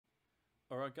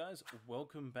Alright guys,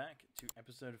 welcome back to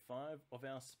episode 5 of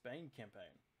our Spain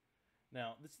campaign.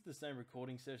 Now, this is the same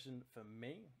recording session for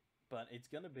me, but it's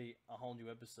going to be a whole new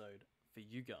episode for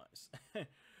you guys.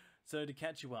 So to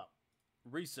catch you up,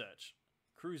 research,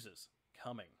 cruisers,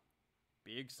 coming,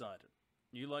 be excited.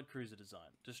 New light cruiser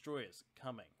design, destroyers,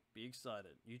 coming, be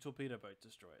excited. New torpedo boat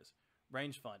destroyers,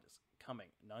 rangefinders, coming,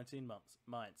 19 months,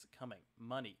 mines, coming,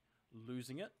 money,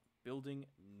 losing it, building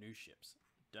new ships.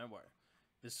 Don't worry.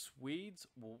 The Swedes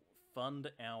will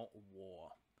fund our war,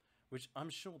 which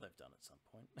I'm sure they've done at some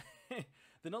point.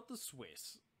 They're not the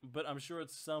Swiss, but I'm sure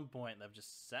at some point they've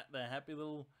just sat their happy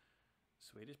little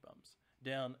Swedish bums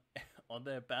down on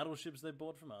their battleships they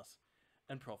bought from us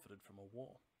and profited from a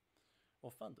war, or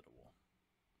funded a war.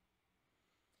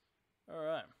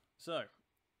 Alright, so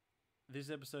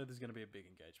this episode is going to be a big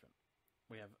engagement.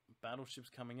 We have battleships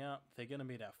coming out, they're going to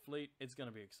meet our fleet, it's going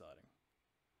to be exciting.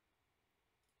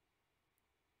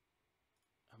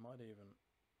 I might even...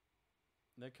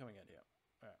 They're coming out here.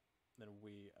 Alright. Then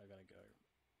we are going to go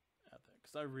out there.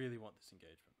 Because I really want this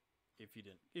engagement. If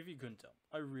you couldn't tell.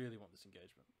 I really want this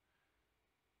engagement.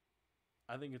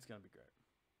 I think it's going to be great.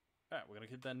 Alright, we're going to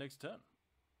hit that next turn.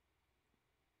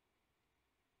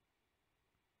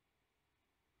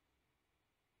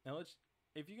 Now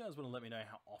if you guys want to let me know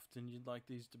how often you'd like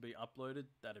these to be uploaded,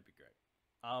 that'd be great.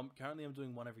 Currently I'm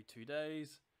doing one every 2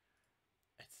 days.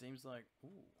 It seems like...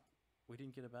 Ooh. We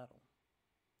didn't get a battle.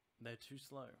 They're too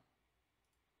slow.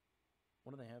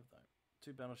 What do they have, though?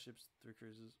 2 battleships, 3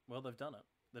 cruisers. Well, they've done it.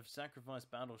 They've sacrificed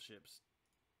battleships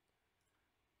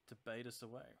to bait us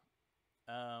away.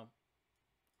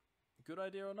 Good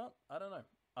idea or not? I don't know.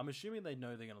 I'm assuming they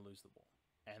know they're going to lose the war.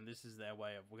 And this is their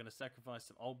way of, we're going to sacrifice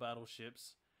some old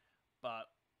battleships,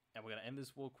 and we're going to end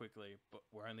this war quickly, but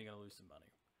we're only going to lose some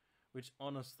money. Which,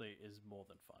 honestly, is more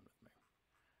than fine with me.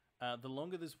 The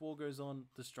longer this war goes on,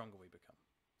 the stronger we become.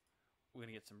 We're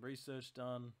going to get some research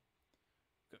done.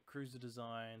 We've got cruiser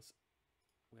designs.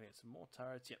 We're going to get some more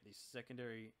turrets. Yep, these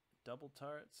secondary double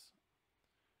turrets.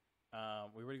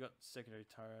 We already got secondary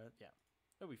turret. Yeah,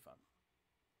 it'll be fun.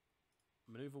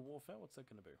 Maneuver warfare, what's that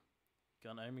going to do?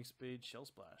 Gun aiming speed, shell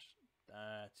splash.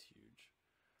 That's huge.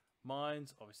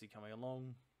 Mines, obviously coming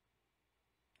along.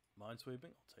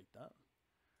 Minesweeping, I'll take that.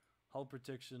 Hull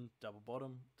protection, double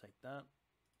bottom, take that.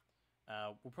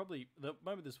 We'll probably, the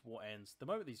moment this war ends, the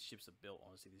moment these ships are built,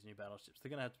 honestly, these new battleships, they're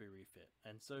going to have to be refit.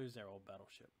 And so is their old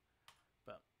battleship.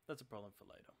 But that's a problem for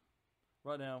later.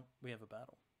 Right now, we have a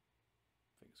battle.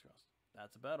 Fingers crossed.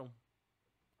 That's a battle.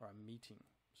 Or a meeting,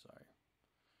 sorry.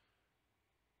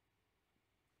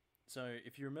 So,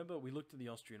 if you remember, we looked at the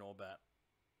Austrian Orbat,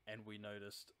 and we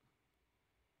noticed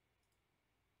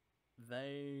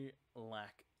they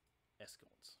lack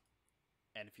escorts.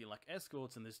 And if you like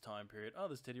escorts in this time period, oh,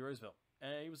 there's Teddy Roosevelt.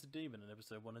 He was a demon in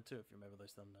episode 1 and 2, if you remember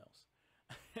those thumbnails.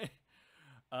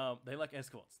 They like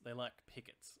escorts. They like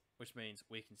pickets, which means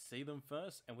we can see them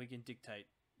first, and we can dictate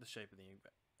the shape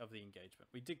of the engagement.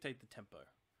 We dictate the tempo.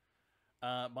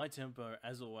 My tempo,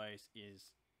 as always,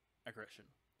 is aggression.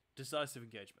 Decisive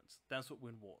engagements. That's what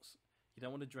win wars. You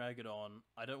don't want to drag it on.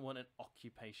 I don't want an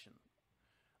occupation.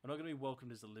 I'm not going to be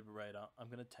welcomed as a liberator. I'm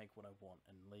going to take what I want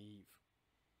and leave.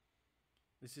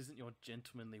 This isn't your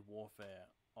gentlemanly warfare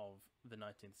of the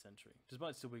 19th century,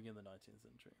 despite still being in the 19th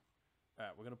century.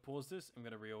 Alright, we're going to pause this. I'm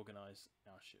going to reorganize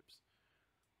our ships.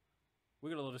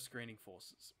 We got a lot of screening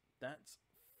forces. That's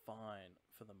fine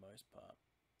for the most part.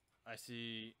 I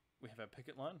see we have our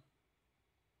picket line.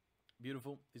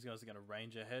 Beautiful. These guys are going to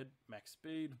range ahead, max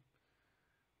speed.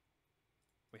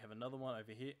 We have another one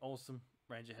over here. Awesome.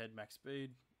 Range ahead, max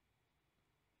speed.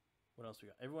 What else we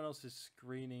got? Everyone else is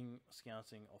screening,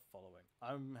 scouting, or following.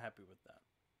 I'm happy with that.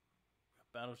 We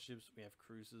have battleships, we have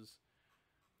cruisers.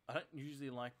 I don't usually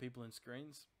like people in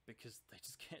screens because they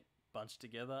just get bunched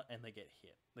together and they get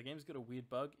hit. The game's got a weird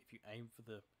bug. If you aim for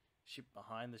the ship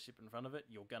behind the ship in front of it,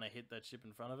 you're going to hit that ship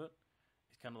in front of it.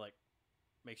 It's kind of like,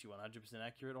 makes you 100%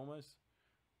 accurate almost.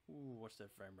 Ooh, watch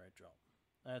that frame rate drop.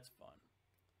 That's fun.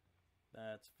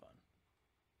 That's fun.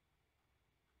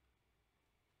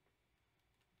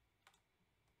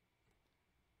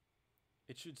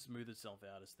 It should smooth itself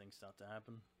out as things start to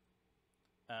happen.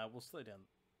 We'll slow down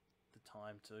the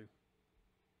time too.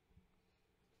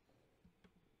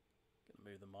 Gonna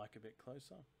move the mic a bit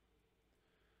closer.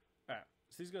 Alright,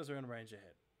 so these guys are in range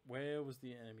ahead. Where was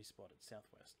the enemy spotted?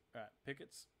 Southwest. Alright,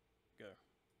 pickets, go.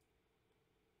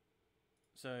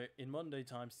 So in modern day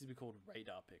times, these would be called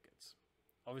radar pickets.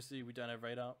 Obviously we don't have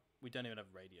radar, we don't even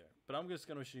have radio. But I'm just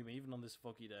going to assume even on this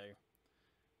foggy day,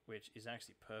 which is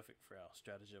actually perfect for our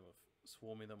stratagem of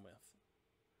swarming them with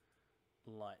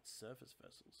light surface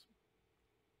vessels.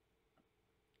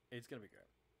 It's going to be great.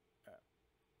 Alright.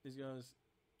 These guys,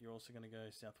 you're also going to go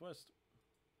southwest.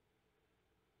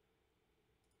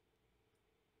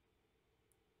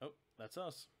 Oh, that's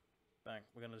us. Bang.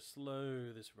 We're going to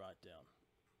slow this right down.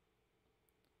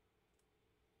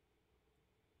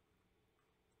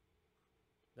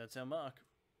 That's our mark.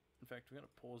 In fact, we're going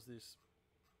to pause this.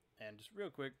 And just real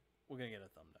quick, we're going to get a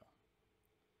thumbnail.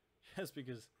 Just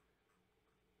because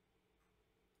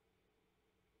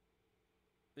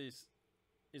this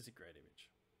is a great image.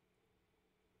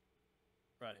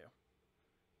 Right here.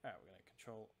 Alright, we're going to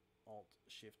Control Alt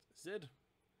Shift Z.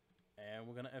 And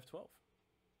we're going to F12.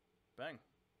 Bang.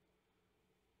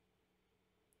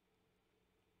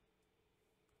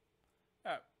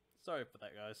 Alright, sorry for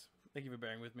that, guys. Thank you for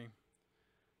bearing with me.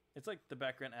 It's like the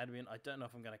background admin. I don't know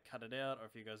if I'm going to cut it out or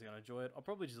if you guys are going to enjoy it. I'll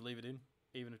probably just leave it in,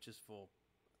 even if just for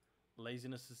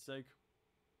laziness' sake.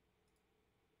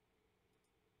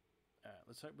 Alright,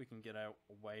 let's hope we can get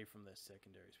away from their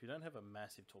secondaries. We don't have a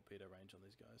massive torpedo range on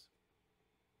these guys.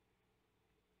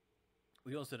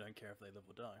 We also don't care if they live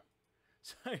or die.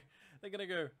 So, they're going to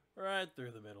go right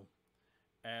through the middle.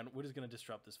 And we're just going to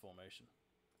disrupt this formation.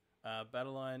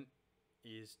 Battle line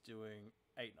is doing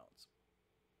 8 knots.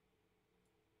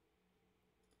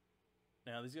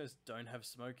 Now, these guys don't have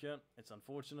smoke yet. It's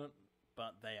unfortunate,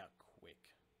 but they are quick.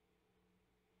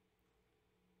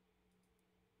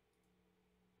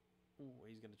 Ooh,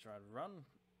 he's going to try and run.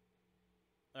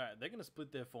 Alright, they're going to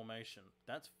split their formation.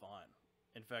 That's fine.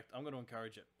 In fact, I'm going to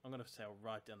encourage it. I'm going to sail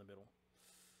right down the middle.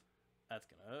 That's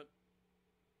going to hurt.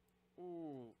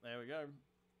 Ooh, there we go.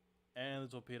 And the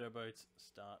torpedo boats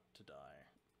start to die.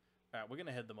 Alright, we're going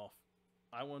to head them off.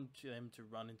 I want them to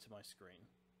run into my screen.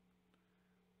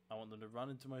 I want them to run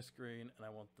into my screen, and I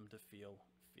want them to feel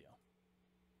fear.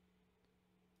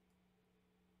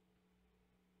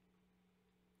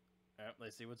 Alright,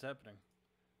 let's see what's happening.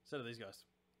 So do these guys.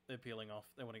 They're peeling off.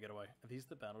 They want to get away. Are these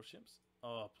the battleships?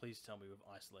 Oh, please tell me we've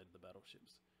isolated the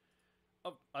battleships.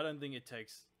 Oh, I don't think it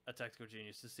takes a tactical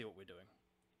genius to see what we're doing.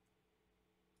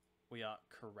 We are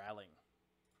corralling.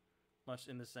 Much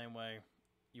in the same way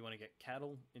you want to get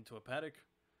cattle into a paddock.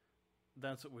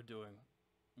 That's what we're doing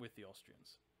with the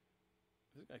Austrians.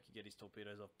 If this guy could get his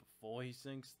torpedoes off before he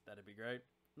sinks, that'd be great.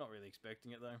 Not really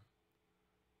expecting it though.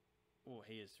 Oh,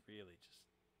 he is really just...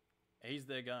 He's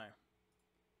their guy.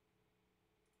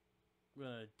 We're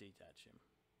going to detach him.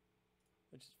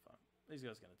 Which is fine. These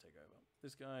guys are going to take over.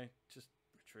 This guy, just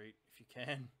retreat if you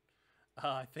can.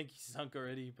 I think he's sunk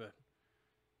already, but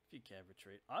if you can,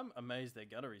 retreat. I'm amazed their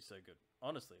gunnery's so good.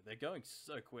 Honestly, they're going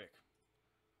so quick.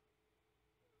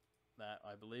 That,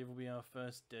 I believe, will be our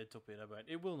first dead torpedo boat.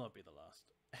 It will not be the last.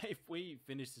 If we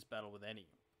finish this battle with any,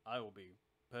 I will be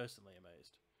personally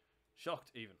amazed.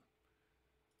 Shocked, even.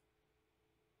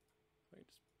 Wait,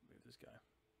 just move this guy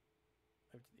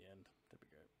over to the end. That'd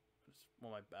be great. I just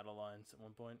want my battle lines at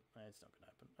one point. It's not going to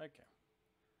happen. Okay.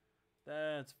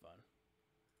 That's fun.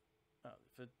 Oh,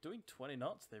 for doing 20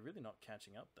 knots, they're really not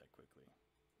catching up that quickly,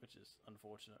 which is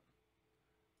unfortunate.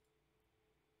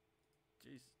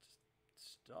 Jeez,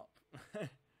 just stop.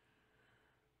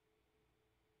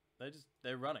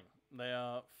 They're running. They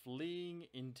are fleeing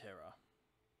in terror.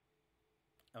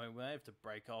 I mean, we may have to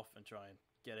break off and try and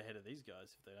get ahead of these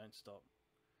guys if they don't stop.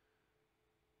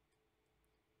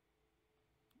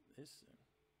 This soon.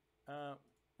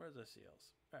 Where's OCLs?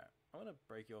 Alright, I want to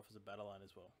break you off as a battle line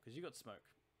as well, because you got smoke.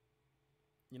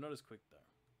 You're not as quick though,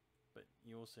 but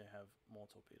you also have more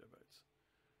torpedo boats.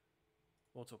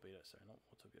 More torpedoes, sorry, not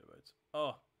more torpedo boats.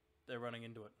 Oh, they're running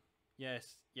into it.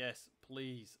 Yes, yes,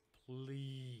 please,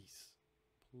 please,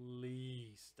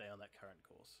 please stay on that current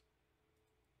course.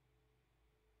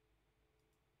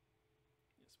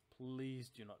 Yes, please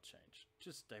do not change.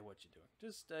 Just stay what you're doing.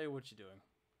 Just stay what you're doing.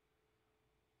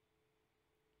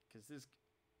 Because this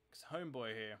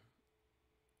homeboy here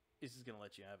is just going to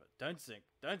let you have it. Don't sink,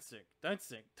 don't sink, don't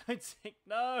sink, don't sink.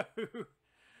 No!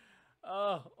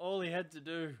 Oh, all he had to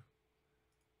do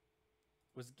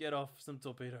was get off some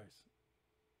torpedoes.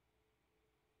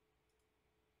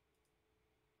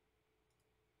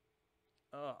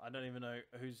 Oh, I don't even know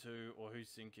who's who or who's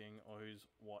sinking or who's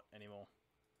what anymore.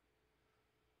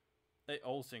 They're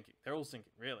all sinking. They're all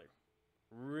sinking, really.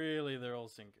 Really, they're all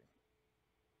sinking.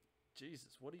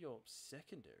 Jesus, what are your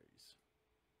secondaries?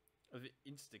 Of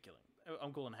insta-killing.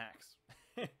 I'm calling hacks.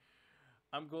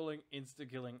 I'm calling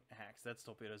insta-killing hacks. That's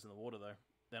torpedoes in the water, though.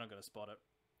 They're not going to spot it.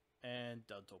 And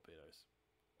dud torpedoes.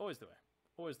 Always the way.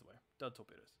 Always the way. Dud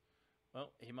torpedoes.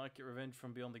 Well, he might get revenge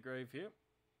from beyond the grave here.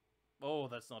 Oh,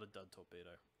 that's not a dud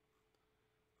torpedo.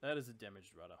 That is a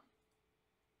damaged rudder.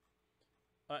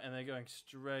 And they're going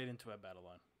straight into our battle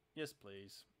line. Yes,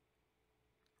 please.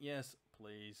 Yes,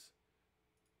 please.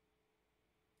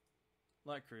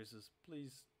 Light cruisers,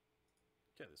 please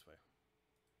go this way.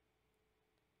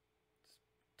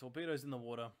 Torpedoes in the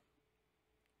water.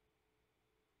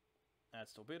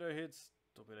 That's torpedo hits.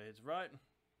 Torpedo hits right.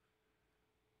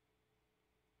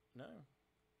 No.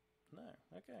 No.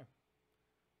 Okay.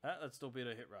 That's torpedo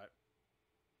hit right.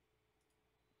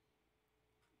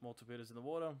 More torpedoes in the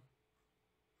water.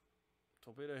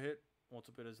 Torpedo hit. More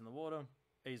torpedoes in the water.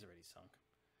 He's already sunk.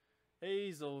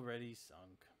 He's already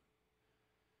sunk.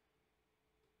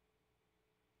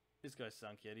 This guy's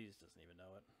sunk yet. He just doesn't even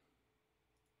know it.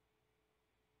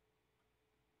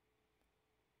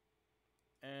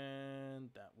 And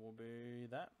that will be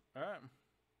that. Alright.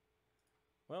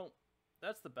 Well,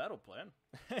 that's the battle plan.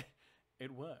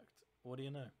 It worked. What do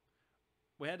you know?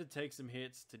 We had to take some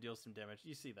hits to deal some damage.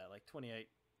 You see that, like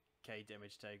 28k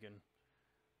damage taken.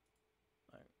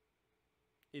 Like,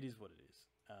 it is what it is.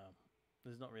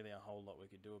 There's not really a whole lot we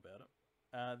could do about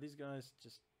it. These guys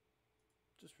just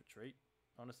retreat.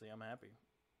 Honestly, I'm happy.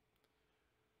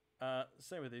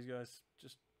 Same with these guys.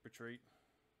 Just retreat.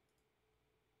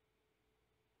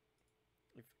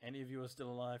 If any of you are still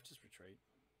alive, just retreat.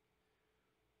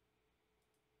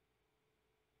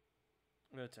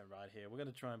 I'm going to turn right here. We're going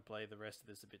to try and play the rest of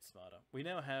this a bit smarter. We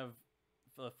now have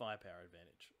the firepower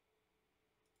advantage.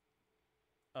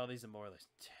 Oh, these are more or less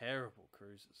terrible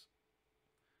cruisers.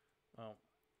 Well,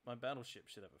 my battleship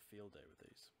should have a field day with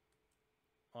these.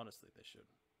 Honestly, they should.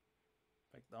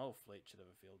 In fact, the whole fleet should have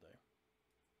a field day.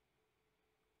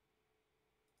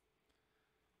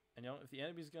 And you know, if the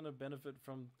enemy's going to benefit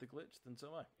from the glitch, then so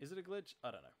am I. Is it a glitch?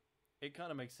 I don't know. It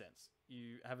kind of makes sense.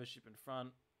 You have a ship in front.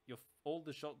 All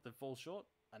the shot that fall short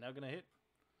are now going to hit.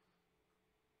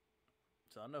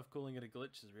 So I don't know if calling it a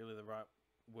glitch is really the right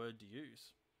word to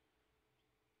use.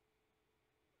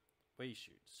 We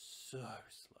shoot so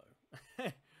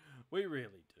slow. We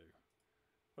really do.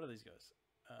 What are these guys?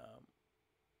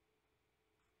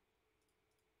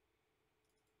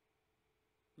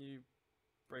 You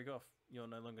break off. You're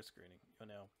no longer screening. You're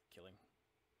now killing.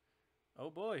 Oh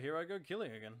boy, here I go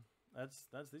killing again. That's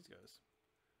these guys.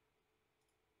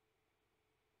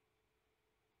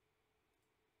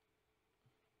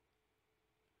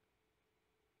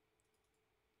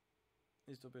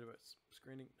 These torpedoes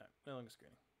screening? No, no longer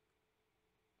screening.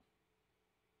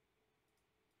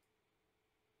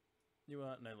 You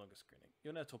are no longer screening.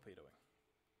 You're now torpedoing.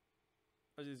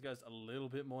 Are these guys a little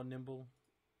bit more nimble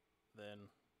than...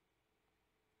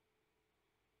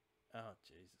 Oh,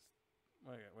 Jesus.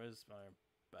 Okay, where's my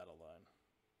battle line?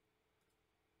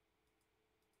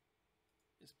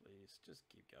 Yes, please. Just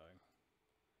keep going.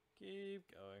 Keep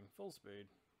going. Full speed.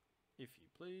 If you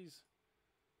please.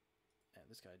 And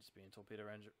this guy just being torpedo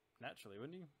ranger naturally,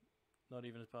 wouldn't he? Not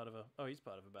even as part of a... Oh, he's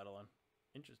part of a battle line.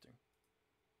 Interesting.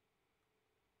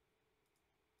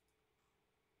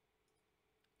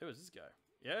 Who is this guy?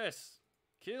 Yes!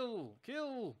 Kill!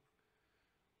 Kill!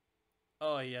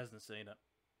 Oh, he hasn't seen it.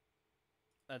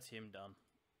 That's him done.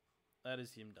 That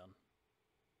is him done.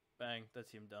 Bang,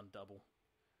 that's him done double.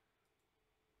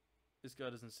 This guy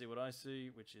doesn't see what I see,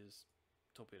 which is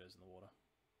torpedoes in the water.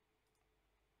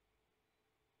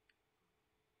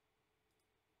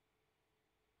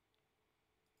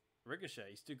 Ricochet,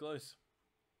 he's too close.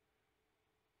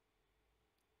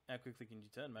 How quickly can you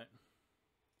turn, mate?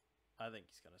 I think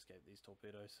he's going to escape these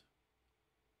torpedoes.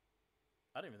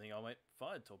 I don't even think I'll make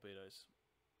fired torpedoes.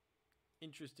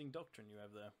 Interesting doctrine you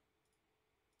have there.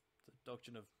 It's a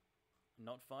doctrine of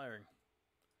not firing.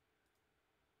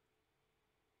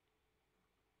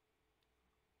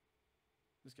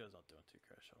 This guy's not doing too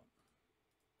crash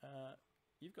hot.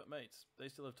 You've got mates. They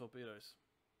still have torpedoes.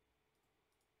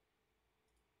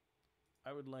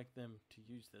 I would like them to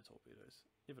use their torpedoes,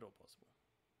 if at all possible.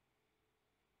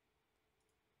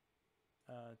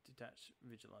 Detach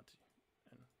vigilante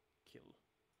and kill.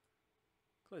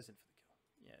 Close in for the kill.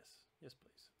 Yes. Yes,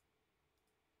 please.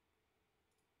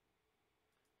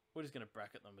 We're just going to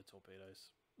bracket them with torpedoes.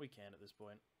 We can at this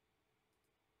point.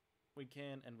 We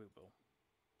can and we will.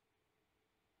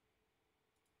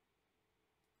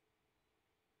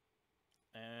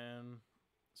 And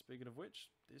speaking of which,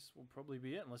 this will probably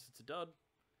be it unless it's a dud.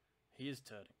 He is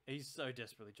turning. He's so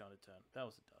desperately trying to turn. That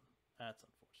was a dud. That's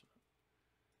unfortunate.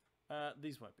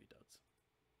 These won't be duds.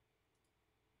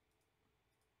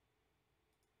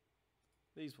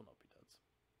 These will not be duds.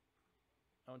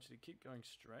 I want you to keep going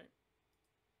straight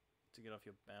to get off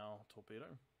your bow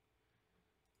torpedo.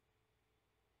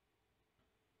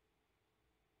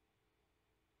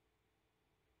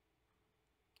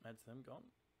 That's them gone.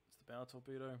 It's the bow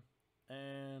torpedo.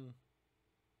 And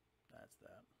that's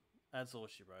that. That's all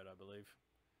she wrote, I believe.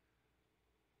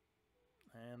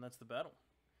 And that's the battle.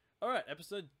 Alright,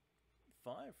 episode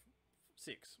 5?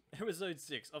 6. Episode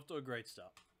 6, off to a great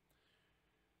start.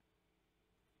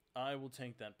 I will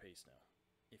tank that piece now,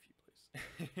 if you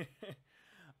please.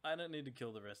 I don't need to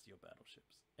kill the rest of your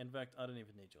battleships. In fact, I don't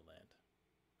even need your land.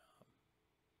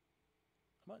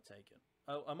 I might take it.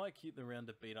 I might keep the round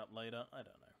to beat up later, I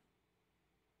don't know.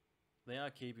 They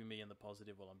are keeping me in the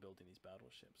positive while I'm building these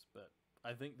battleships, but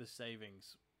I think the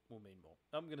savings will mean more.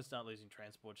 I'm going to start losing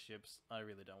transport ships. I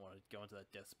really don't want to go into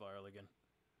that death spiral again.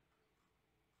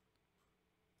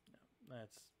 No,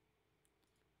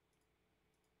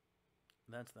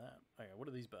 that's that. Okay, what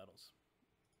are these battles?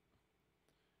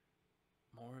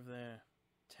 More of their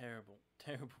terrible,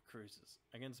 terrible cruisers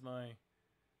against my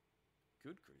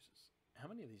good cruisers. How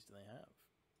many of these do they have?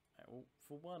 Right, well,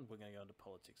 for one, we're going to go into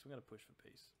politics. We're going to push for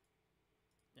peace.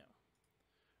 Yeah.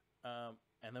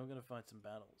 And then we're going to fight some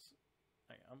battles.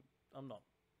 Okay, I'm not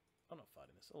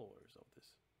fighting this. I'll resolve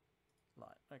this.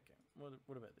 Light. Okay.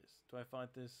 What about this? Do I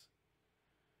fight this?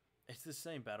 It's the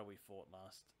same battle we fought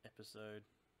last episode.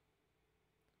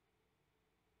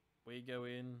 We go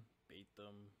in, beat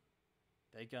them.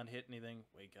 They can't hit anything.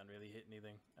 We can't really hit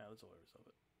anything. Let's all resolve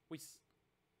it.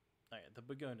 Okay, the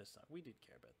Begona side. We did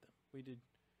care about them. We did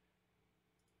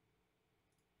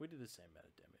the same amount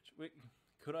of damage.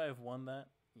 Could I have won that?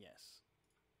 Yes.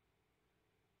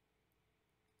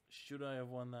 Should I have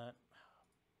won that?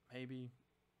 Maybe.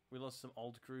 We lost some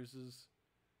old cruisers.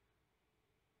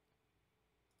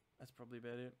 That's probably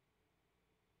about it.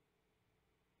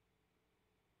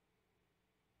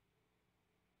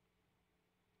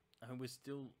 I mean,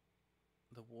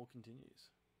 the war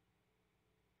continues.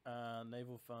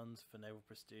 Naval funds for naval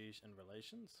prestige and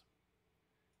relations?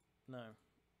 No.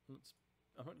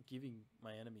 I'm not giving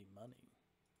my enemy money.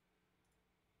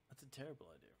 That's a terrible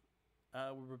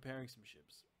idea. We're repairing some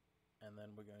ships. And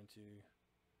then we're going to...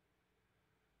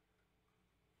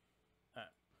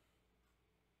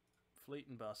 Fleet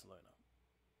in Barcelona.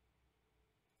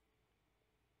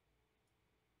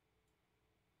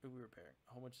 Who are we repairing?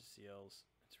 A whole bunch of CLs.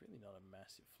 It's really not a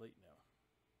massive fleet now.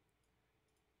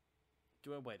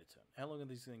 Do I wait a turn? How long are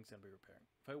these things going to be repairing?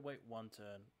 If I wait one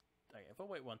turn... Okay, if I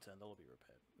wait one turn, they'll be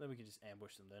repaired. Then we can just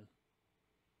ambush them then.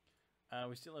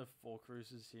 We still have 4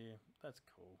 cruisers here. That's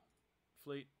cool.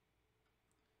 Fleet.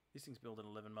 These things build in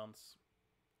 11 months.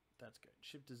 That's good.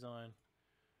 Ship design.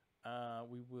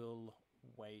 We will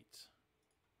wait.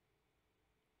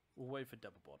 We'll wait for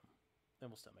double bottom. Then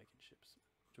we'll start making ships.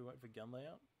 Do we wait for gun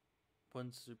layout?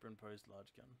 One superimposed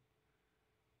large gun.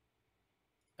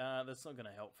 That's not going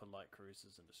to help for light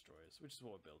cruisers and destroyers, which is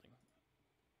what we're building.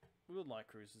 We'll build light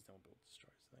cruisers, then we'll build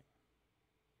destroyers, I think.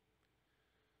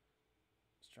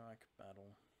 Strike,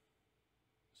 battle,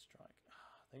 strike.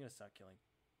 They're going to start killing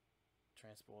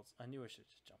transports. I knew I should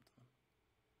just jump to them.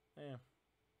 Yeah.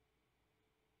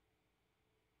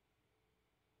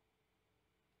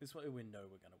 This way we know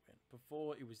we're going to win.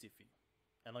 Before, it was iffy.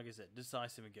 And like I said,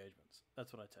 decisive engagements.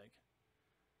 That's what I take.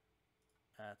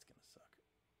 That's going to suck.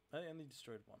 I only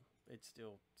destroyed one. It's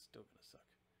still going to suck.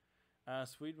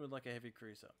 Sweden would like a heavy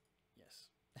cruiser. Yes.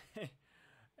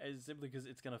 It's simply because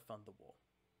it's going to fund the war.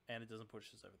 And it doesn't push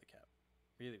us over the cap.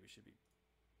 Really, we should be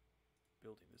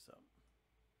building this up.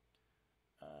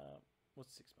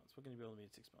 What's 6 months? What can you build me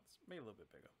in 6 months? Maybe a little bit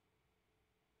bigger.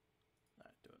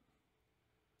 Alright, do it.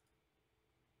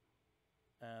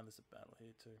 And there's a battle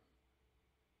here too.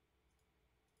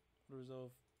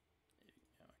 Resolve.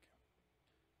 Yeah, okay.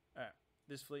 Alright.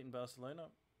 This fleet in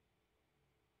Barcelona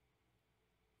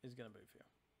is going to move here.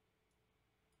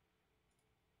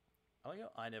 I like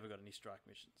how I never got any strike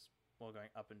missions while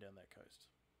going up and down that coast.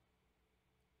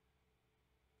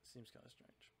 Seems kind of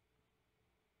strange.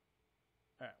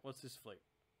 Alright, what's this fleet?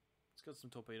 It's got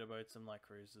some torpedo boats, some light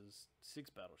cruisers,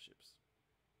 6 battleships.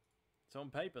 So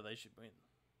on paper they should win.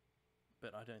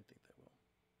 But I don't think they will.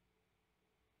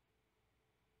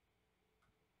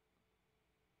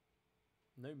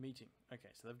 No meeting. Okay,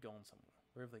 so they've gone somewhere.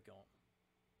 Where have they gone?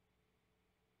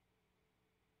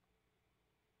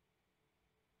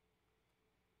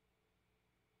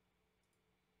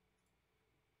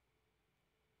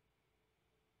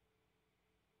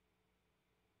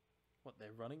 What,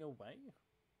 they're running away?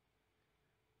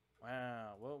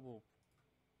 Wow, well, we'll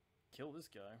kill this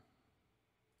guy.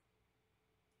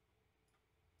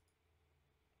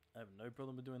 I have no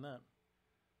problem with doing that.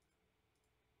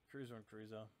 Cruiser on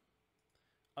cruiser.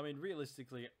 I mean,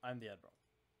 realistically, I'm the Admiral.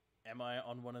 Am I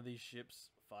on one of these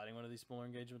ships fighting one of these smaller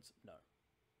engagements? No.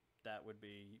 That would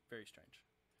be very strange.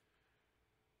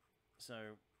 So,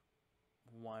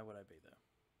 why would I be there?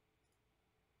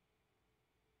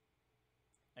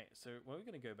 Okay, so when we're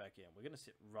going to go back in, we're going to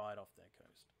sit right off their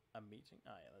coast. a meeting.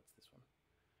 Ah, yeah, that's this one.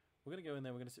 We're going to go in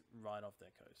there. We're going to sit right off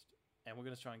their coast. And we're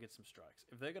going to try and get some strikes.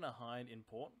 If they're going to hide in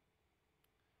port,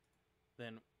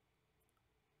 then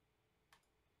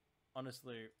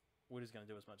honestly, we're just going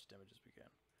to do as much damage as we can.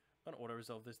 I'm going to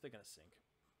auto-resolve this. They're going to sink.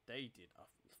 They did. Oh,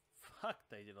 fuck,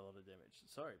 they did a lot of damage.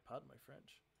 Sorry, pardon my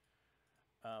French.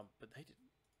 But they did.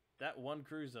 That one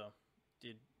cruiser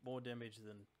did more damage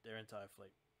than their entire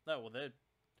fleet. No, well,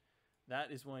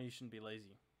 that is why you shouldn't be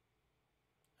lazy.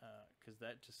 Because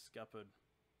that just scuppered.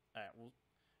 Alright, well,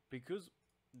 because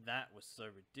that was so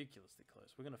ridiculously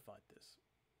close, we're going to fight this.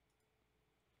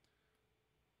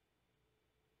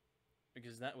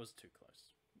 Because that was too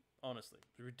close. Honestly,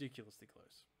 ridiculously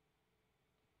close.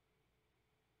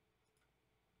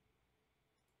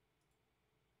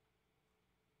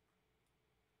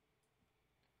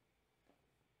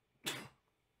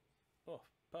 Oh,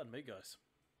 pardon me, guys.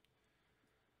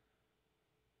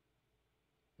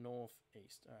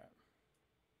 Northeast. Alright.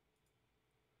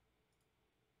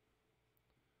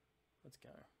 Let's go.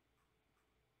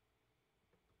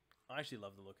 I actually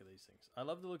love the look of these things. I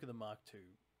love the look of the Mark II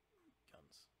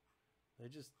guns.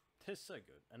 They're so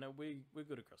good. I know we're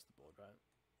good across the board, right?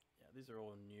 Yeah, these are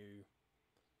all new.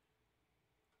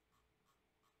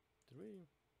 Did we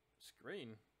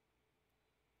screen?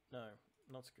 No,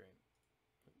 not screen.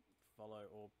 Follow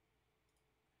or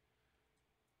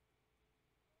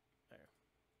there.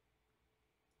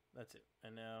 That's it.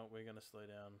 And now we're going to slow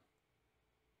down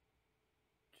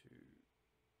to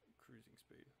cruising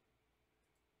speed.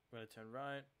 We're going to turn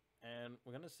right, and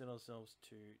we're going to set ourselves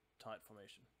to tight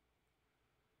formation.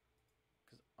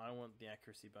 Because I want the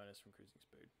accuracy bonus from cruising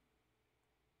speed.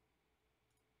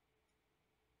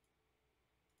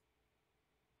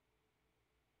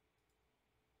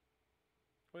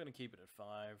 We're going to keep it at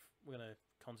 5. We're going to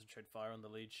concentrate fire on the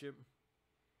lead ship.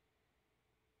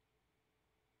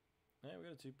 Yeah, we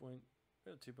got a 2.3%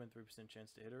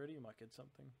 chance to hit already. You might get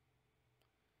something.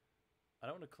 I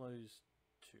don't want to close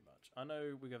too much. I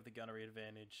know we have the gunnery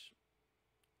advantage.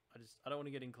 I don't want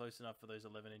to get in close enough for those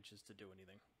 11 inches to do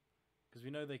anything. Because we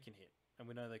know they can hit, and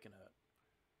we know they can hurt.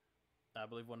 I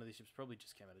believe one of these ships probably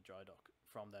just came out of dry dock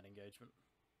from that engagement.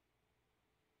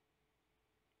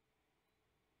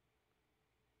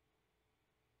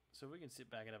 So if we can sit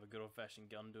back and have a good old-fashioned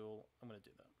gun duel, I'm going to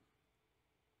do that.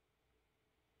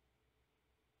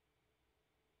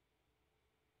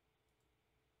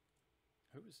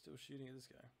 Who is still shooting at this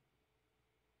guy?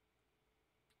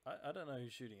 I don't know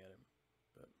who's shooting at him,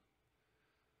 but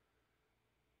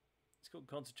it's called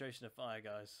concentration of fire,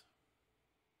 guys.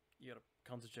 You gotta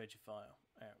concentrate your fire.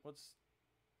 Alright, what's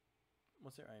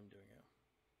their aim doing here?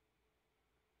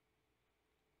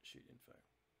 Shoot info.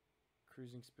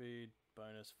 Cruising speed,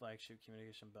 bonus, flagship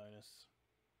communication bonus.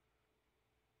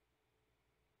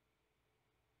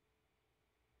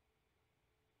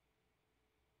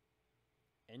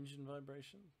 Engine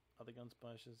vibration, other gun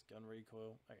splashes, gun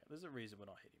recoil. Okay, there's a reason we're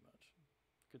not hitting much.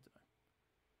 Good to know.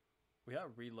 We are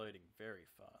reloading very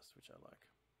fast, which I like.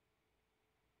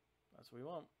 That's what we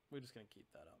want. We're just going to keep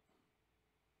that up.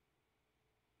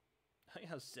 I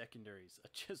think our secondaries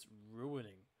are just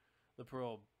ruining the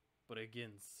probe, but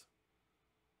against.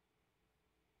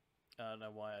 I don't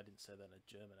know why I didn't say that in a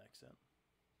German accent.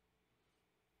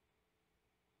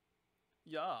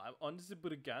 Ja, honestly,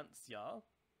 but against, ja.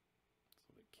 It's a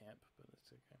little bit camp, but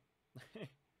it's okay.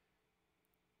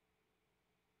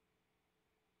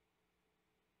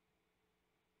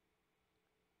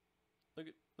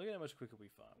 Look at how much quicker we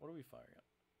fire. What are we firing at?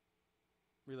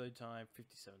 Reload time,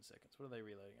 57 seconds. What are they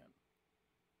reloading at?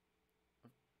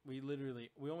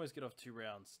 We almost get off 2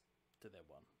 rounds to their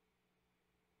 1.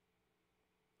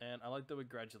 And I like that we're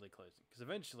gradually closing. Because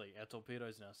eventually, our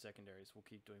torpedoes and our secondaries will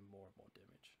keep doing more and more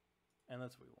damage. And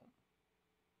that's what we want.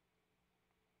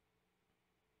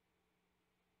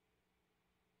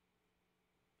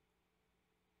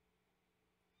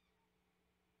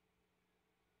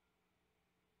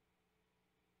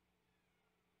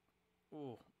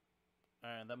 Ooh.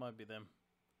 Alright, that might be them.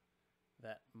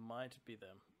 That might be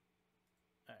them.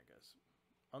 Alright, guys.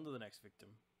 On to the next victim.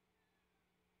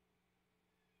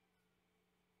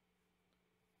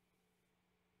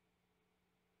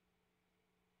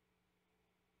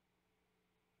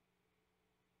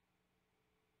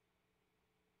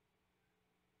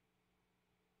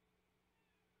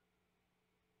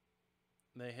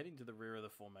 They're heading to the rear of the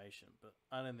formation, but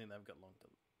I don't think they've got long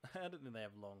to... I don't think they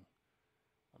have long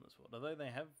on this one. Although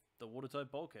they have the watertight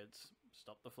bulkheads,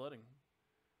 stop the flooding.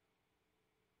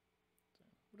 So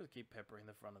we'll just keep peppering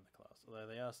the front of the class, although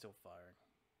they are still firing.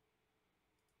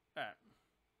 Alright,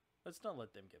 let's not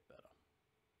let them get better.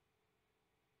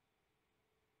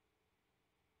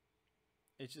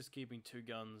 It's just keeping two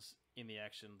guns in the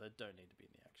action that don't need to be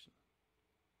in the action.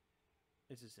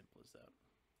 It's as simple as that.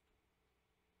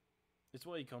 It's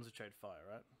why you concentrate fire,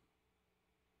 right?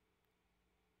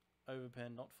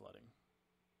 Overpen, not flooding.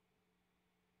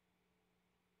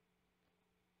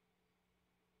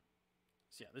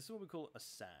 So yeah, this is what we call a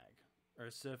SAG, or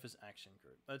a Surface Action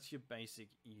Group. That's your basic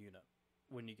unit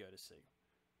when you go to sea.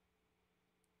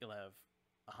 You'll have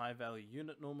a high value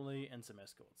unit normally and some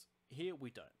escorts. Here we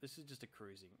don't. This is just a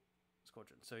cruising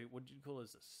squadron. So what do you call it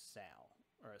as a SAL,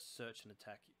 or a Search and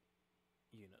Attack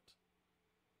Unit?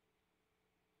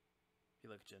 If you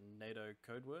look at your NATO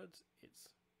code words,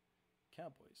 it's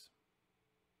cowboys.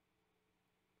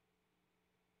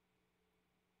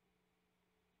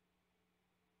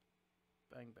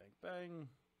 Bang, bang, bang.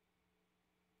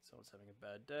 Someone's having a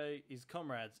bad day. His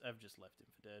comrades have just left him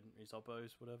for dead. His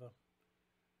oppos, whatever.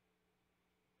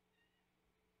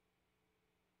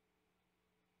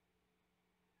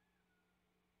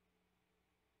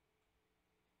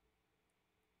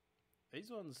 These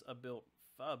ones are built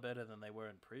far better than they were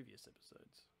in previous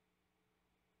episodes.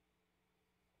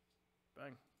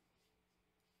 Bang.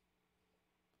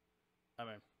 I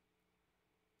mean,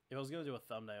 if I was going to do a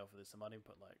thumbnail for this, I might even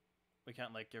put like, we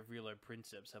can't let Gavrilo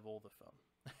Princeps have all the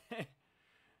fun.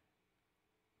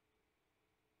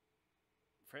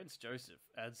 Franz Joseph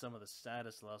adds some of the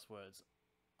saddest last words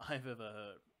I've ever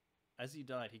heard. As he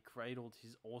died, he cradled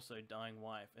his also dying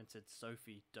wife and said,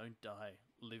 "Sophie, don't die.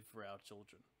 Live for our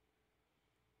children."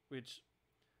 Which,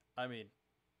 I mean,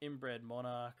 inbred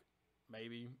monarch,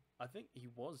 maybe. I think he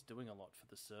was doing a lot for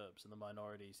the Serbs and the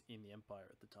minorities in the empire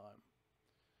at the time.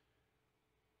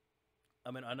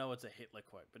 I mean, I know it's a Hitler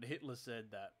quote, but Hitler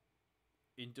said that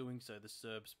in doing so, the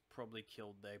Serbs probably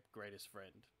killed their greatest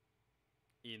friend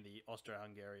in the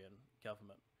Austro-Hungarian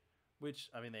government. Which,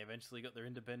 I mean, they eventually got their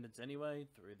independence anyway,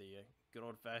 through the good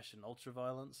old-fashioned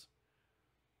ultra-violence.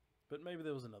 But maybe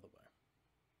there was another way.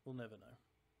 We'll never know.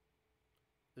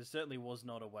 There certainly was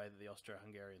not a way that the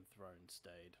Austro-Hungarian throne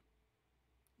stayed,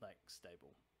 like,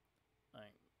 stable.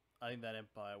 I think that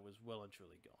empire was well and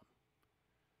truly gone.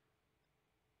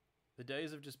 The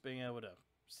days of just being able to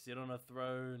sit on a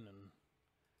throne and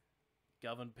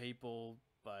govern people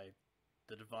by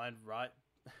the divine right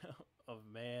of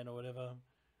man or whatever,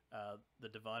 the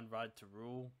divine right to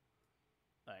rule,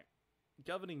 like,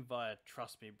 governing via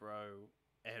trust me bro,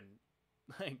 and,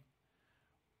 like,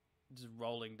 just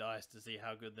rolling dice to see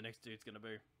how good the next dude's gonna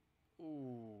be.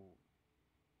 Ooh.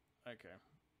 Okay.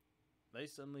 They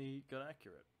suddenly got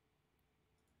accurate.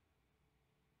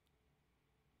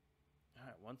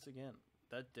 Alright, once again,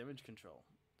 that damage control.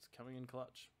 It's coming in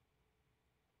clutch.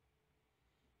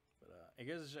 But it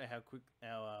goes to show how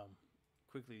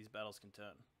quickly these battles can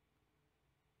turn.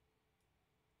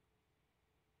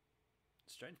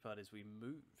 The strange part is we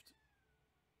moved.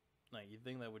 Like, you'd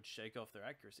think they would shake off their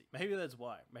accuracy. Maybe that's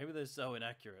why. Maybe they're so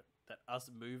inaccurate that us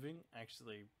moving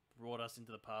actually brought us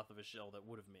into the path of a shell that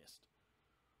would have missed.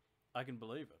 I can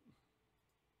believe it.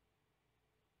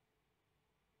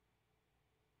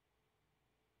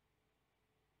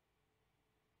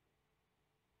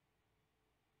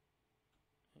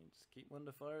 And just keep one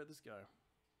to fire at this guy.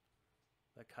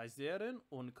 The Kaiserin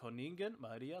und Königin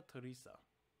Maria Theresa.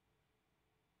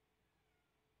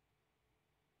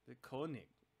 The Königin.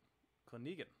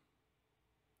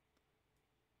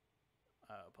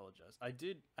 I apologize. I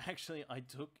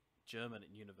took German at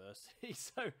university,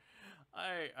 so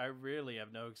I really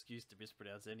have no excuse to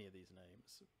mispronounce any of these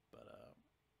names. But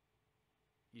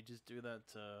you just do that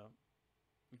to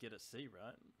get a C,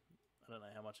 right? I don't know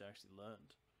how much I actually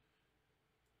learned.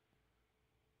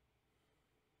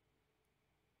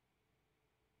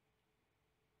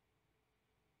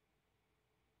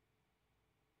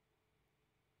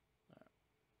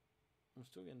 I'm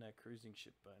still getting that cruising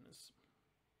ship bonus.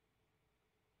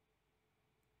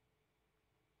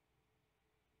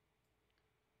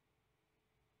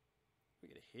 If we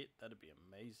get a hit, that'd be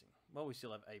amazing. Well, we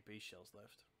still have AP shells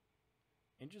left.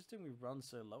 Interesting we run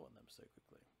so low on them so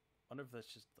quickly. Wonder if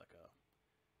that's just like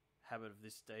a habit of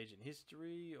this stage in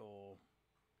history, or...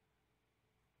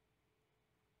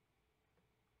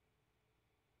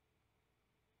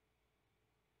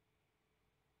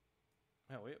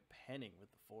 Wow, we're penning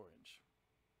with the 4-inch.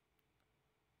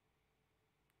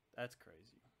 That's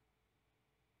crazy.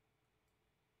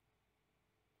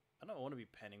 I don't want to be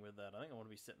penning with that. I think I want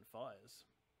to be setting fires.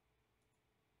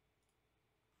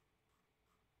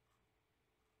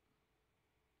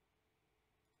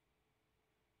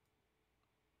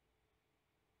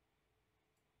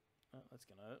 Oh, that's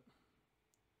gonna hurt.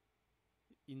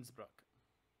 Innsbruck.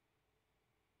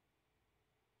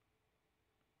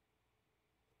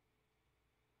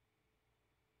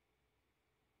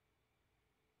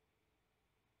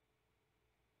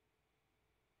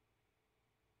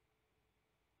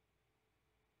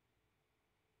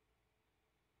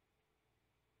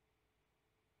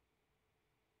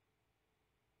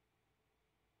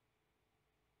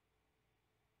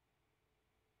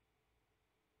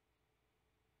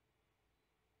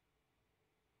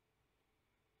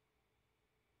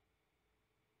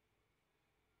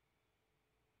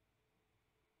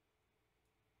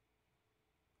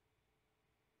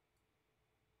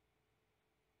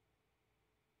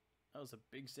 That was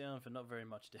a big sound for not very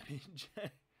much damage.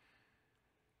 Why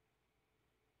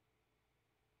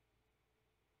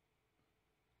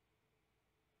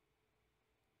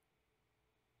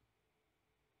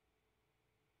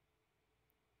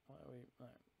are we... No.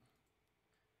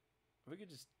 If we could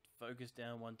just focus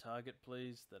down one target,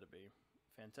 please, that'd be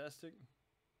fantastic.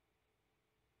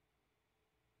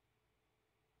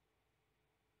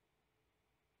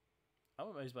 I'm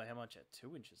amazed by how much at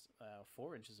 4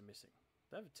 inches are missing.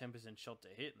 They have a 10% shot to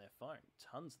hit and they're firing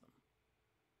tons of them.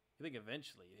 You think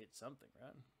eventually you hit something,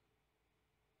 right?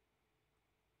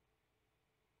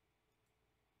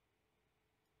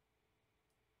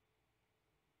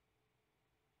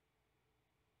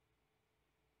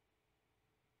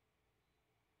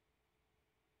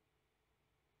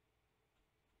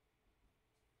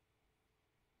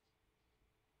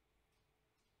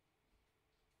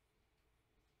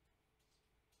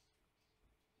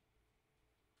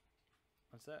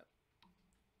 What's that?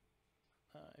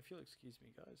 If you'll excuse me,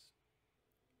 guys.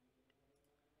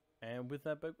 And with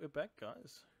that, we're back,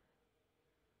 guys.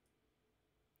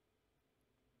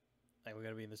 And we're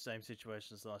going to be in the same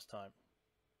situation as last time.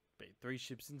 Beat 3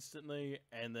 ships instantly,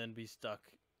 and then be stuck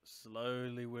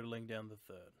slowly whittling down the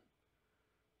third.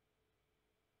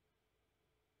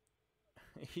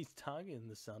 He's targeting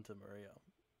the Santa Maria.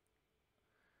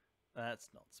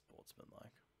 That's not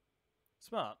sportsmanlike.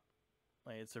 Smart.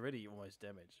 Like, it's already almost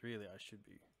damaged. Really, I should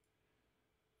be...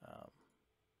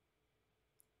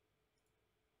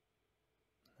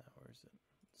 where is it?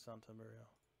 Santa Maria.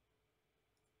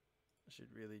 I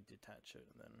should really detach it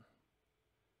and then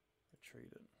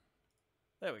retreat it.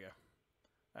 There we go.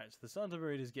 Alright, so the Santa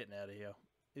Maria is getting out of here.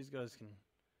 These guys can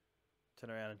turn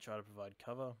around and try to provide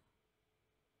cover.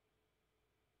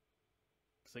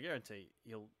 Because I guarantee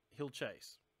he'll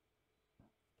chase.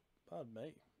 Pardon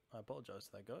me. I apologise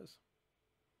to that, guys.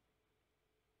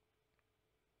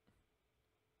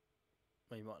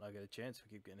 Well, you might not get a chance if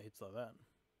we keep getting hits like that.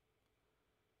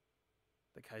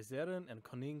 The Kaiserin and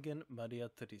Königin Maria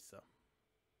Theresa.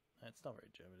 It's not very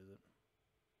German, is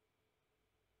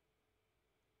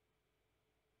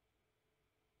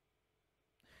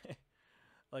it?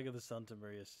 Look at the Santa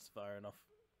Maria just firing off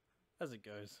as it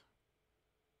goes.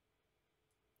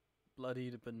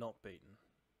 Bloodied but not beaten.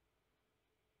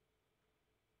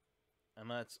 And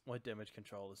that's why damage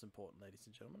control is important, ladies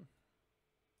and gentlemen.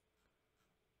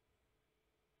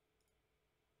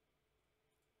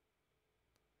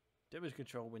 Damage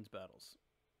control wins battles.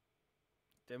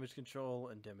 Damage control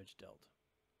and damage dealt.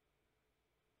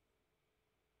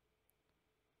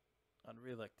 I'd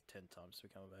really like the 10 times to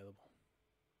become available.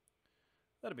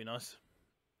 That'd be nice.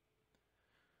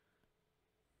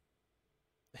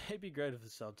 It'd be great if the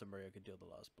Santa Maria could deal the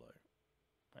last blow.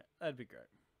 That'd be great.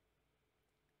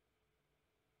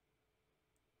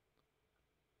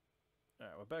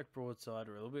 Alright, we're back broadside.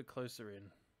 We're a little bit closer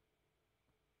in.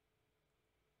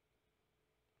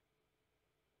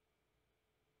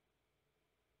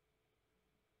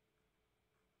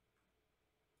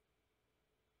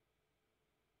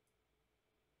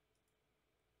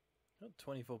 Got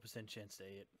 24% chance to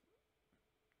hit.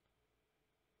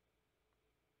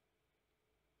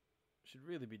 Should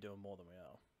really be doing more than we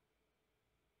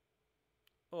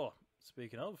are. Oh,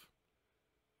 speaking of.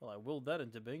 Well, I willed that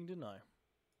into being, didn't I?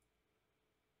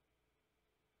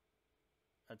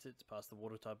 That's it. It's past the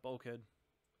water type bulkhead.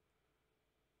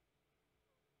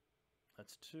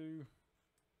 That's 2.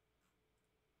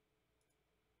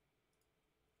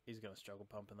 He's going to struggle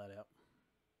pumping that out.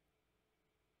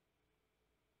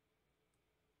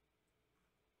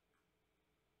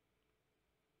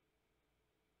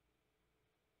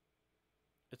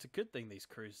 It's a good thing these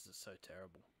cruisers are so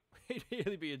terrible. We'd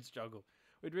really be in struggle.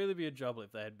 We'd really be in trouble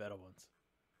if they had better ones.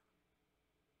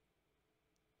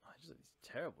 Oh, just it's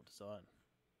terrible design.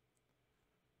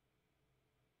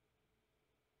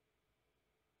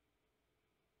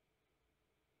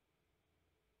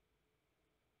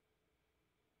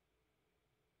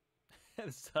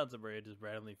 And Santa Maria just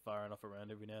randomly firing off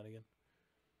around every now and again.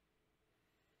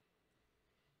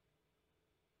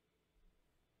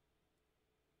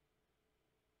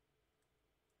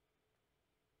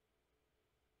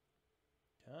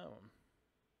 Come on.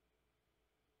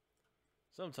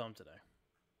 Sometime today.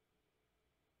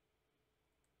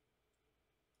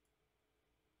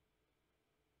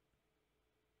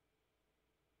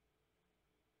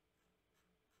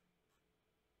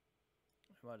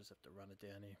 I might just have to run it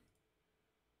down here.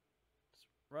 Just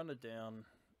run it down.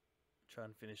 Try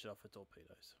and finish it off with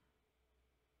torpedoes.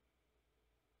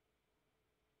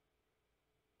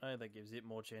 Oh, that gives it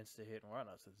more chance to hit. Right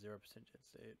now it's a 0% chance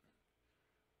to hit.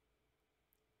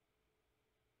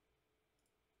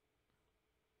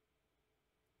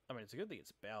 I mean, it's a good thing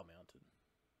it's bow mounted.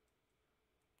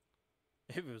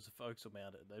 If it was a forecastle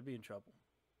mounted, they'd be in trouble.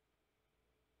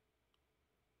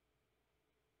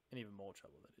 And even more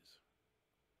trouble, that is.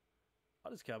 I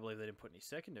just can't believe they didn't put any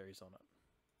secondaries on it.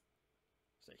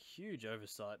 It's a huge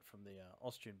oversight from the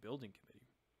Austrian building committee.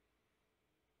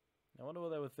 I wonder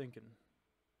what they were thinking.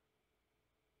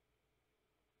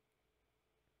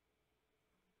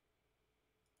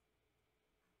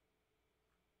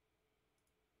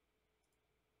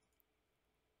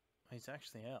 He's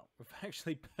actually out. We've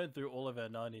actually burned through all of our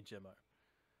 9-inch ammo.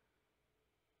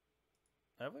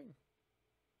 Have we?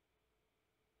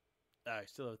 Oh, I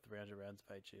still have 300 rounds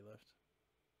of HE left.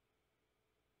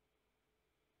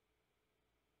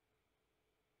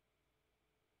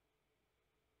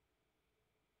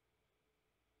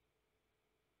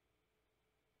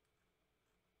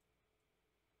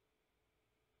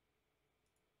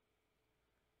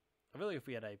 I feel like if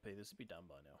we had AP, this would be done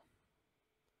by now.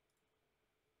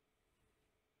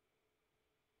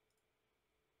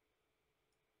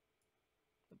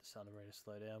 Let the sun array to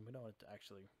slow down. We don't want it to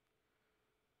actually...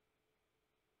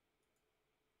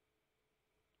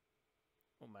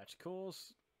 We'll match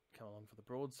course. Come along for the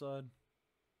broadside.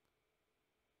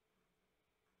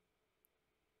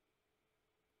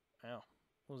 Ow.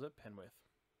 What was that pen with?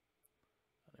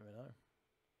 I don't even know.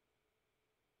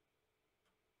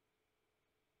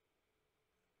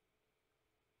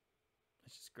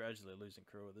 It's just gradually losing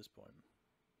crew at this point.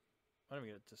 I don't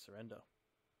even get it to surrender.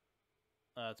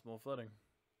 It's more flooding.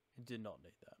 It did not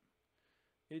need that.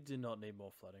 It did not need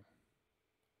more flooding.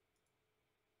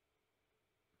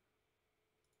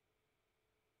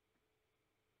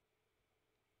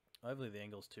 Hopefully the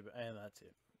angle's too bad, and that's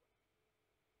it.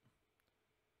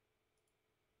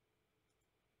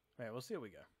 Alright, we'll see how we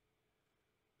go.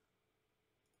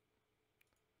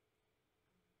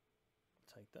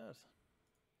 Take that.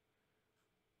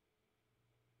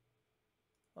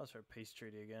 I'll ask for a peace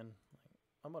treaty again.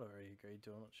 I might have already agreed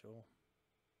to, I'm not sure.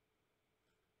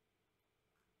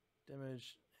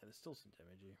 Damage. Yeah, there's still some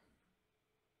damage here.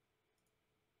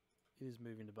 It is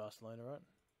moving to Barcelona, right?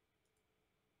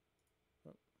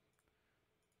 Oh.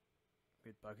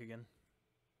 Weird bug again.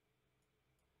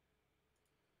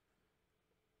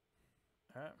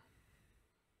 Alright.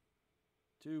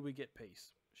 Do we get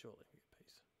peace? Surely we get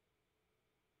peace.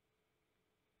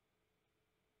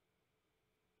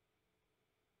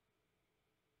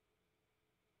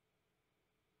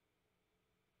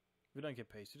 If we don't get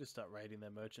peace, we just start raiding their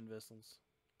merchant vessels.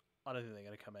 I don't think they're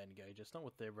going to come out and engage us, not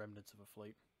with their remnants of a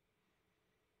fleet.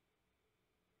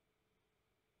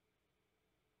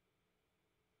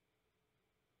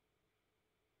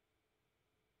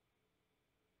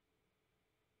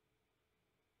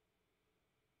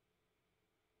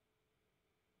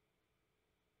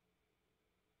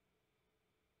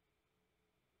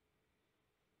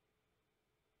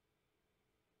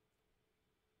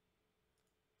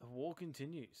 The war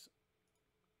continues.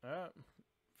 Alright,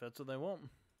 if that's what they want.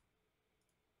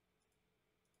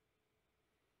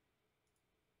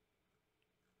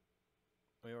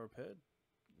 We are repaired?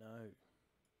 No.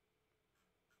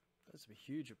 That's a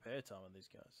huge repair time on these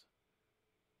guys.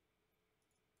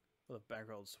 We'll have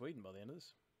bankrolled Sweden by the end of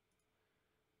this.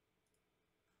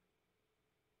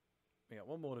 We got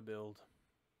one more to build.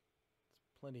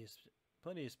 It's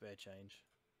plenty of spare change.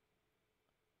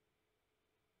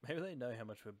 Maybe they know how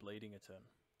much we're bleeding a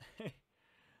turn.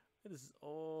 This is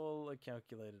all a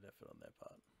calculated effort on their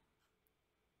part.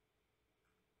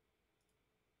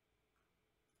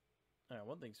 Alright,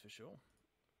 one thing's for sure.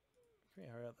 Can we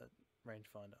hurry up that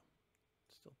rangefinder?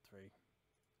 Still 3. Do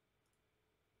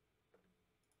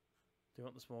you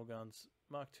want the small guns?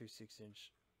 Mark II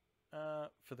 6-inch.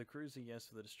 For the cruiser, yes.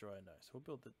 For the destroyer, no. So we'll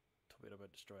build the torpedo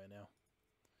boat destroyer now.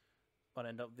 Might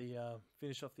end up the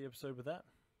finish off the episode with that.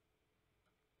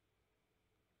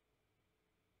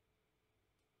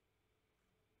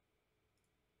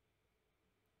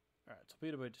 Alright,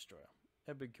 torpedo boat destroyer.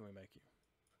 How big can we make you?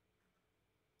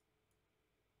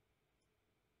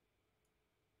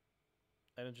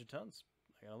 800 tons.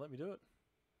 They're gonna let me do it.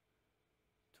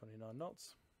 29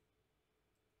 knots.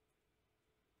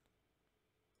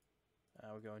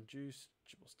 We're going juice,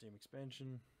 triple steam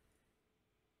expansion.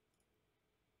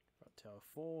 Right, tower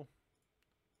 4.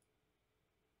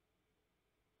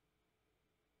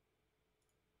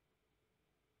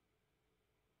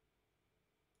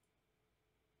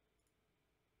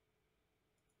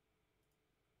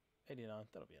 $89,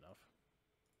 that'll be enough.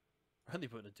 We're only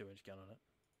putting a 2-inch gun on it.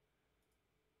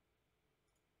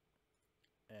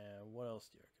 And what else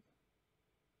do you reckon?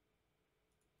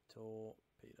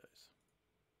 Torpedoes.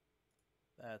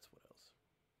 That's what else.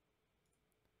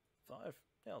 5?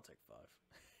 Yeah, I'll take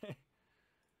 5.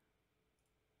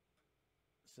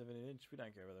 7-inch. We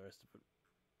don't care about the rest of it.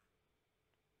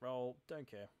 Roll. Don't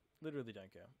care. Literally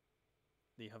don't care.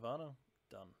 The Havana.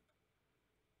 Done.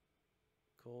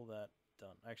 Call that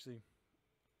done. Actually,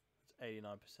 it's 89%.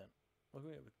 Look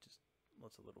at it with just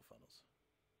lots of little funnels.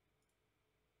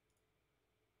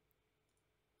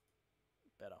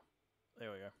 Better.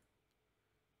 There we go.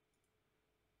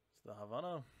 It's the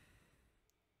Havana.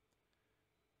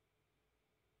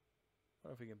 I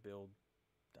wonder if we can build,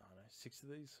 I don't know, 6 of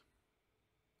these.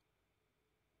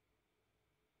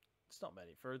 It's not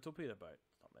many. For a torpedo boat,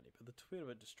 it's not many. But the torpedo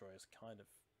boat destroyer is kind of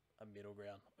a middle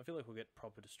ground. I feel like we'll get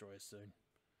proper destroyers soon.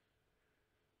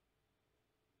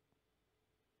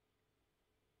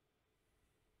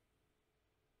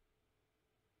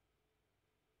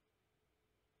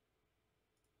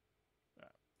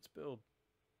 Alright, let's build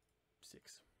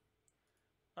 6.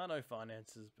 I know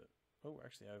finances, but oh, we're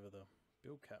actually over the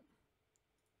build cap.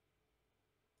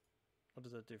 What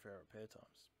does that do for our repair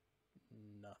times?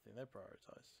 Nothing. They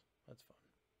prioritize. That's fine.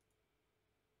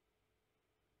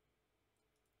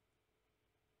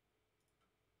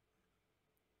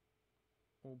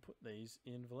 We'll put these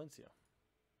in Valencia.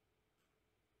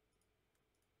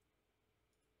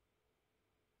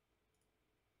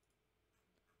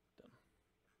 Done.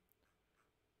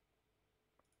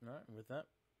 Alright, and with that,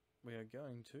 we are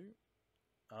going to...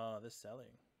 they're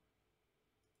sallying.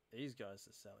 These guys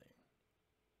are sallying.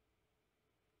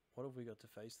 What have we got to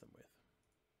face them with?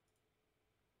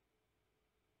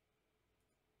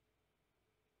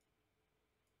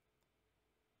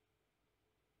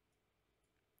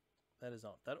 That is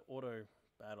not. That auto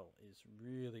battle is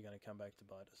really going to come back to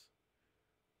bite us.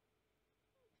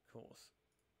 Of course,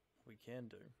 what we can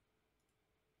do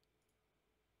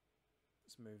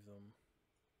is move them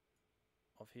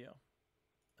off here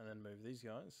and then move these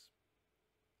guys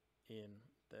in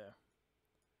there.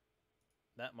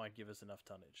 That might give us enough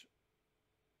tonnage.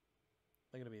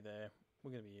 They're going to be there.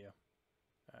 We're going to be here.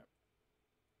 Alright.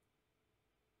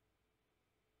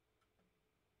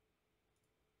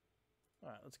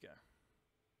 Alright, let's go.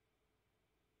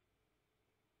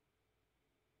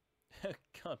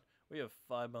 God, we are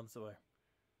 5 months away.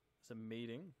 It's a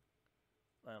meeting.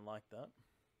 I don't like that.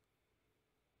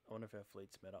 I wonder if our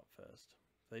fleets met up first.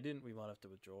 If they didn't, we might have to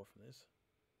withdraw from this.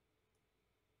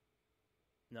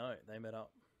 No, they met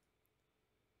up.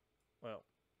 Well,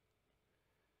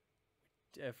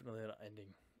 we definitely had an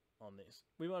ending on this.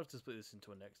 We might have to split this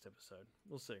into a next episode.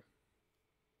 We'll see.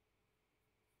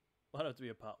 Might have to be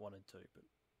a part 1 and 2, but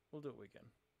we'll do what we can.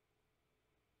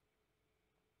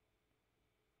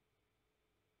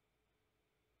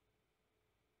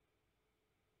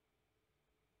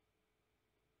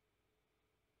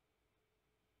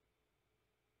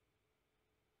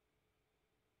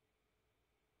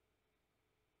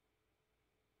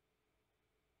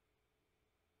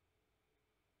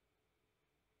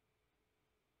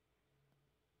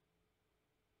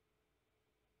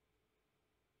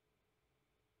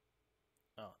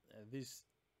 Oh, this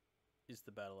is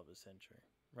the battle of the century.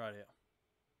 Right here.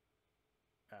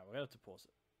 Alright, we're going to have to pause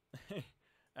it.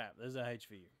 Alright, there's a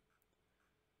HVU.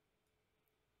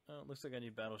 Oh, it looks like our new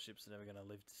battleships are never going to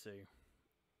live to see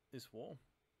this war.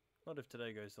 Not if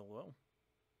today goes all well.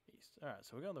 East. Alright,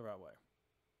 so we're going the right way.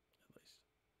 At least.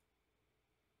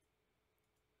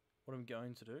 What I'm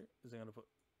going to do is I'm going to put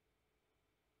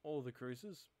all the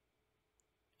cruisers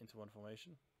into one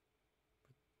formation.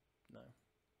 But no.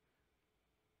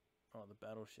 Oh, the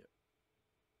battleship.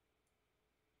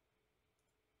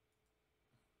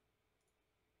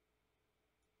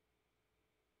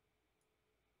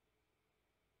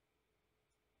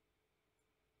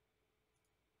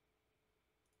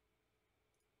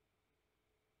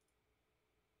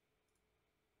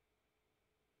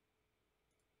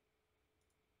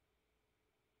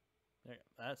 Yeah,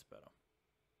 that's better.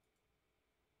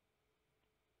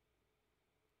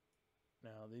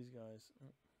 Now these guys...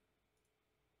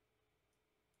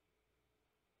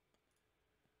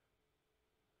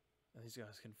 These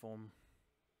guys can form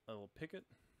a little picket.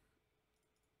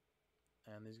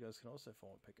 And these guys can also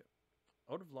form a picket.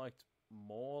 I would have liked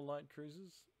more light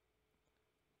cruisers.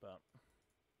 But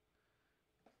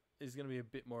it's going to be a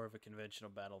bit more of a conventional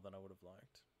battle than I would have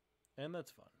liked. And that's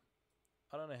fine.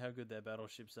 I don't know how good their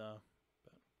battleships are.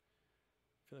 But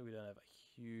I feel like we don't have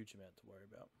a huge amount to worry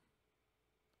about.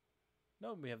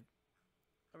 No, we have...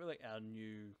 I feel like our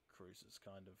new cruisers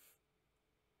kind of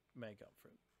make up for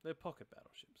it. They're pocket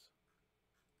battleships.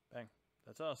 Bang.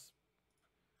 That's us.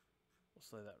 We'll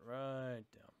slow that right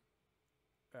down.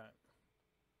 Right.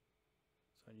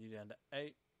 So you down to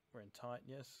 8. We're in tight,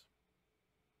 yes.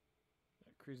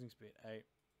 No, cruising speed 8.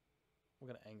 We're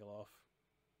going to angle off.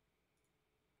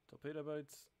 Torpedo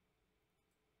boats.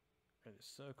 Ready to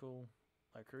circle.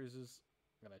 Light cruisers.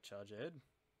 I'm going to charge ahead.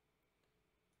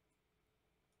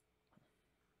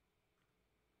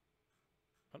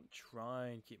 I'm going to try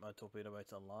and keep my torpedo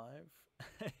boats alive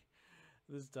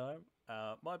this time.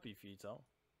 Might be futile.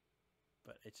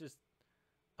 But it's just...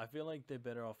 I feel like they're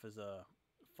better off as a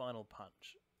final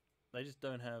punch. They just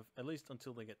don't have... At least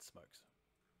until they get smokes.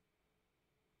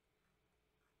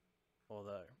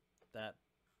 Although,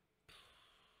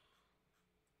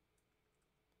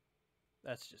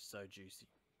 that's just so juicy.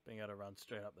 Being able to run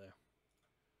straight up there.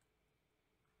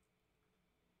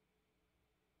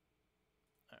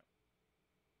 Right.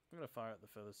 I'm going to fire at the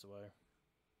furthest away.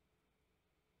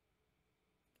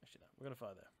 Actually, no. We're going to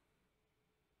fire there.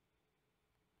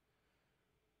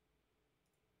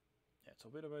 Yeah,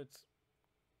 torpedo boats.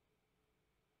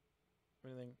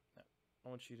 Anything? No. I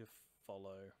want you to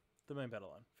follow the main battle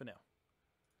line for now.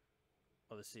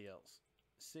 Or the CLs.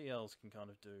 CLs can kind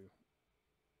of do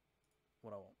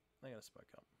what I want. They're going to smoke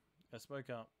up. They're going to smoke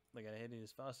up. They're going to head in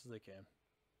as fast as they can.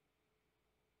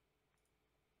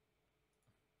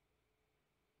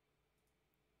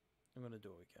 I'm going to do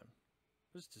what we can.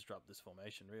 Just disrupt this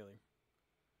formation, really.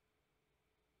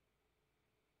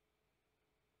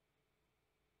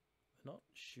 They're not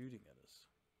shooting at us.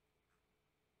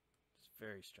 It's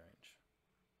very strange.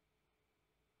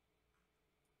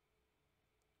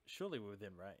 Surely we're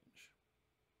within range.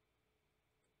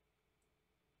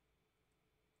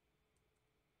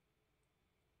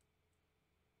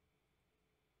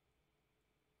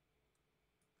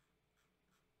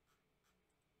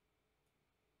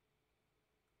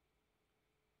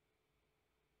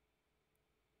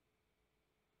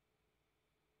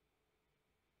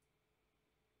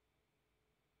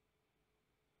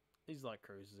 These light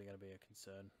cruisers are going to be a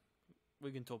concern.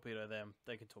 We can torpedo them,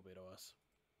 they can torpedo us.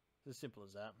 It's as simple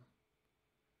as that.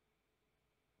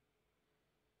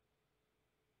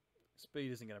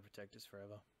 Speed isn't going to protect us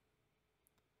forever.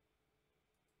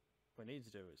 What we need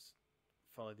to do is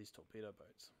follow these torpedo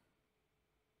boats.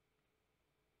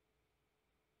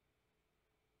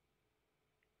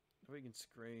 If we can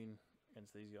screen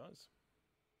against these guys,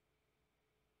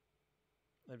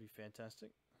 that'd be fantastic.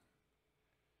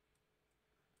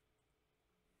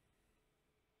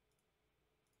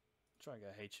 Try and go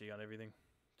HE on everything.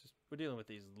 Just we're dealing with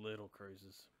these little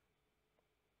cruisers.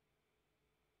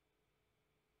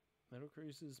 Little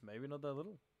cruisers, maybe not that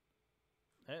little.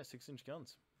 Yeah, 6-inch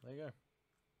guns. There you go.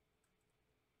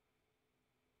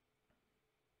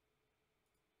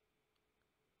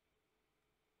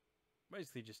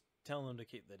 Basically just tell them to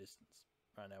keep their distance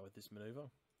right now with this maneuver.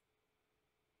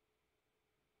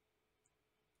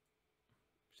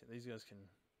 So these guys can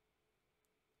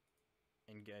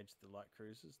engage the light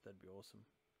cruisers, that'd be awesome.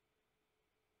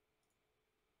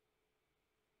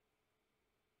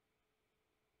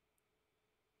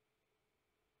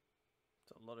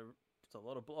 It's a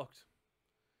lot of blocked.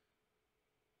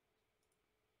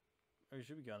 Oh, we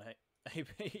should be going AP.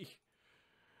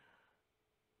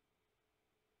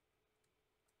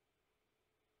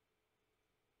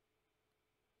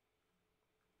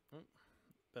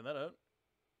 Burn that out.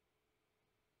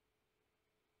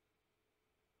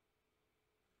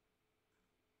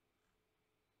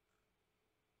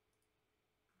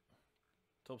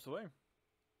 Torps away.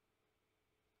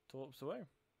 Torps away.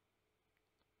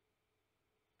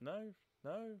 No,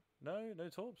 no, no, no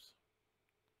torps.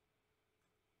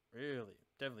 Really?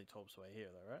 Definitely torps away here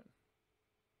though, right?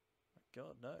 My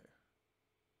god, no.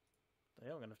 The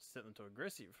hell, I'm gonna have to set them to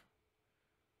aggressive.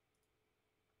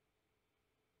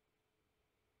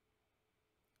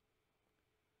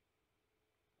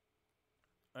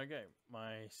 Okay,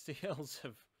 my CLs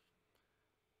have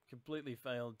completely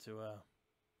failed to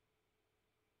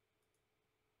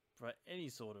provide any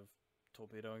sort of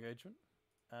torpedo engagement.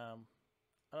 I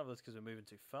don't know if that's because we're moving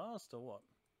too fast or what.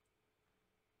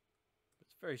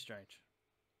 It's very strange.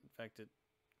 In fact, it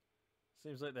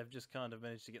seems like they've just kind of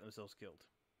managed to get themselves killed.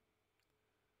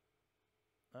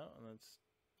 Oh, and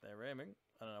they're ramming.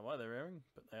 I don't know why they're ramming,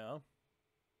 but they are.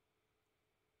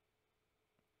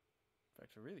 In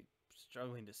fact, we're really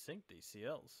struggling to sink these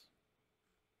CLs.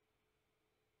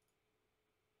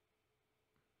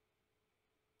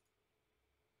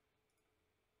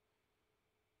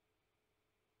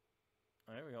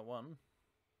 Alright, we got one.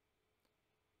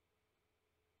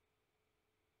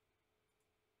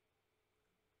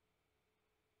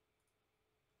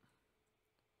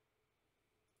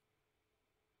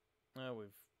 Now we've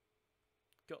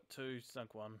got two,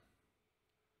 sunk one.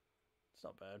 It's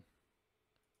not bad.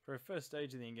 For a first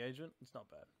stage of the engagement, it's not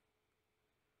bad.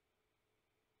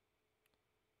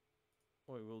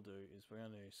 What we will do is we're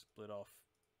going to split off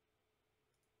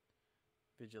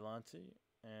Vigilante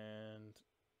and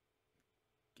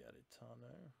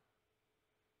Gaditano.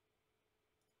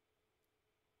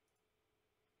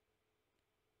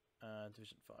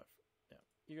 Division 5. Yeah,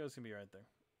 you guys can be your own thing.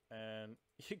 And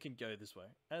you can go this way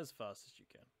as fast as you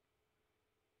can.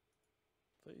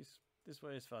 Please, this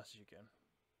way as fast as you can.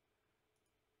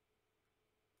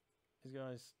 These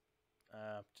guys,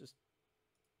 just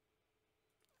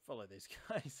follow these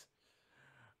guys.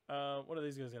 What are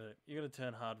these guys going to do? You're going to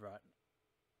turn hard right.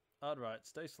 Hard right,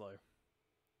 stay slow.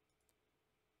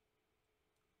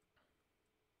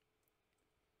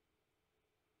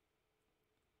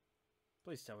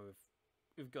 Please tell me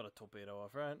we've got a torpedo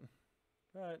off, right?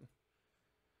 Right.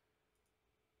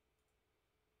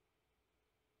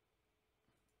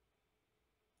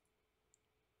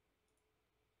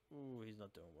 Ooh, he's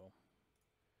not doing well.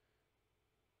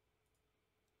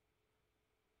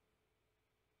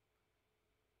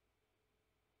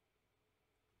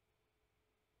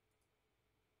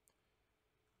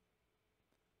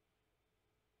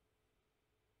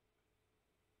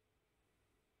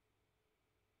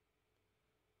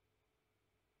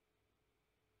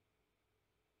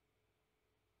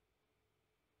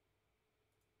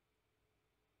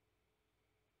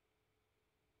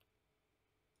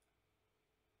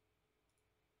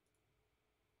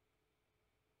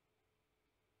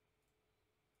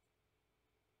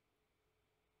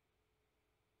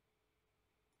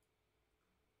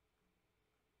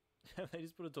 They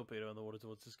just put a torpedo in the water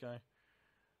towards this guy.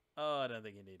 Oh, I don't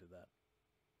think he needed that.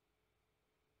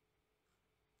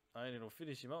 I mean, it'll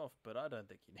finish him off, but I don't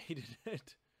think he needed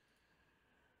it.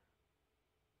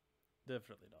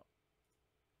 Definitely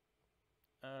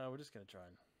not. We're just going to try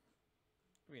and...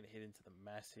 We're going to hit into the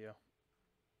mass here.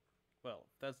 Well,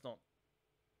 that's not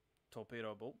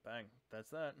torpedoable. Bang. That's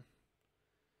that.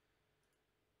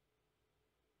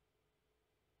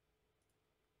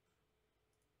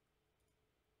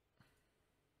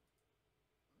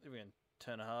 If we can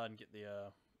turn hard and get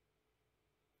the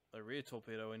rear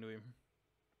torpedo into him.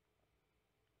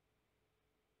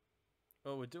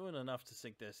 Well, we're doing enough to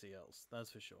sink their CLs, that's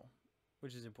for sure.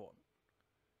 Which is important.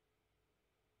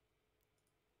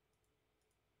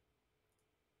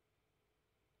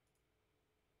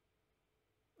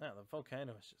 Now, the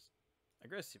volcano is just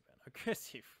aggressive, man.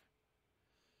 Aggressive.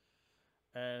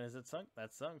 And is it sunk?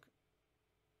 That's sunk.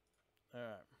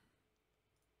 Alright.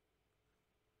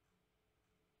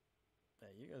 Yeah,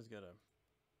 you guys gotta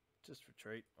just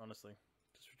retreat, honestly.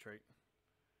 Just retreat.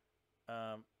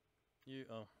 Oh,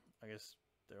 I guess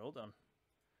they're all done.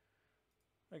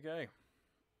 Okay.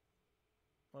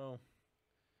 Well,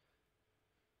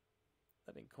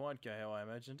 that didn't quite go how I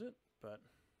imagined it, but...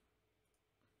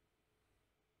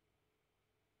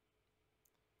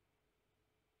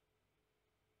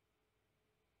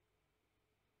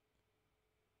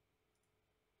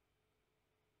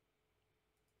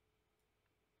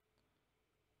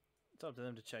 It's up to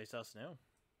them to chase us now.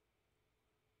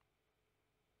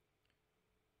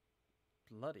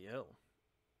 Bloody hell.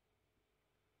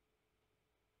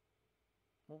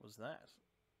 What was that?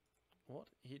 What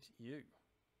hit you?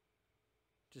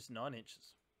 Just 9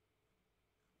 inches.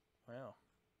 Wow.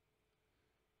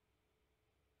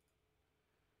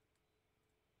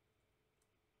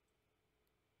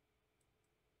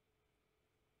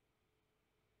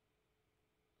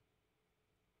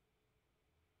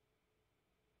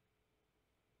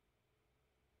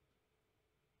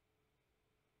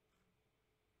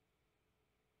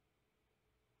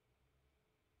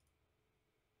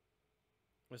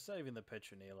 We're saving the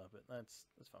Petronila, but that's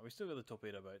fine. We still got the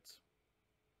torpedo boats.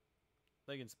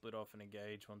 They can split off and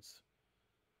engage once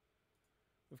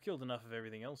we've killed enough of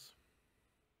everything else.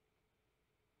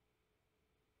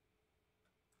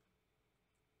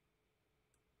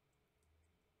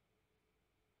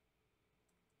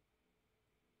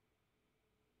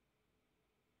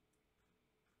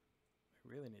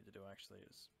 What we really need to do actually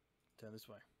is turn this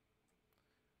way.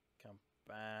 Come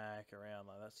back around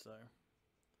like that, so...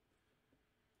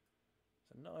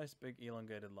 It's a nice big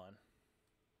elongated line.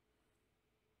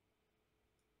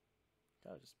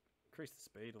 Gotta just increase the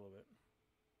speed a little bit.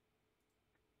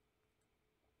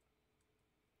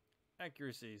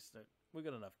 Accuracy's... We've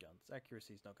got enough guns.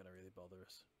 Accuracy's not going to really bother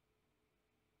us.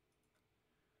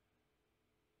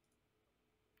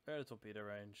 We're at a torpedo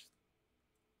range.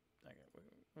 Okay, what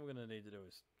we're going to need to do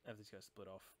is have these guys split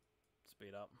off.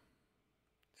 Speed up.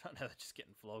 Right now they're just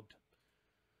getting flogged.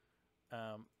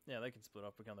 Yeah, they can split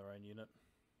off, become their own unit.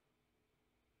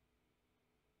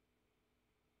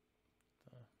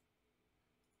 So,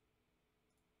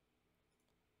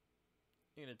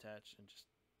 you can attach and just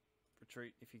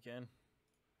retreat if you can.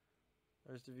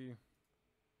 Most of you.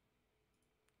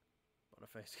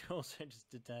 want to face. You can also just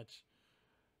detach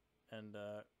and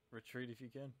retreat if you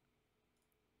can.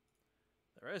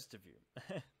 The rest of you,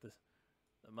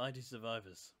 the mighty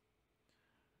survivors.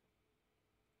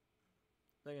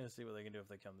 They're going to see what they can do if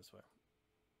they come this way.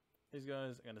 These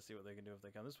guys are going to see what they can do if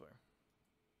they come this way.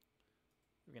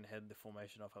 We can head the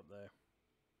formation off up there.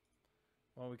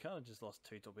 Well, we kind of just lost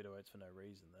 2 torpedo boats for no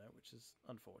reason there, which is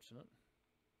unfortunate.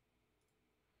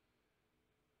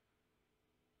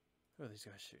 Who are these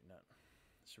guys shooting at?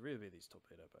 It should really be these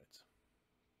torpedo boats.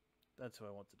 That's who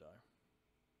I want to die.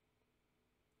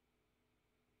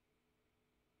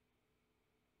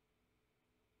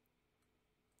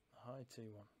 High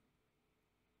T1.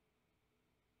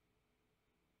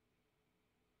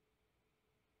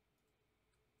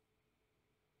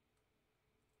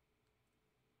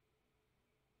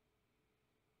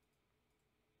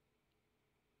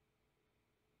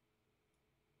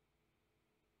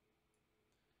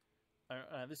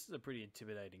 This is a pretty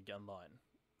intimidating gun line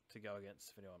to go against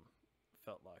if anyone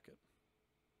felt like it.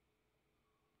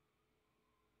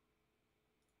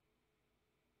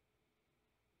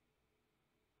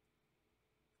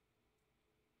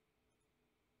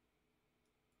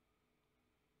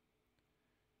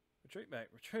 Retreat, mate,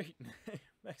 retreat!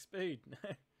 Max speed!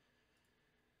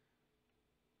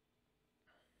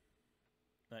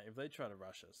 No, if they try to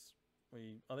rush us,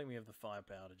 I think we have the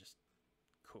firepower to just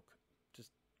cook.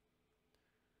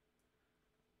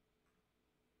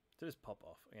 Just pop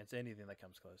off against anything that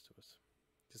comes close to us.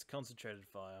 Just concentrated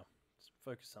fire. Just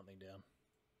focus something down.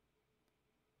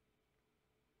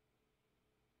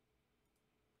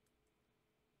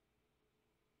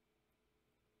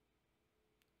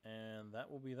 And that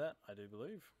will be that, I do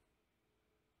believe.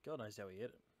 God knows how we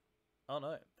hit it. Oh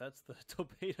no, that's the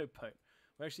torpedo boat.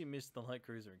 We actually missed the light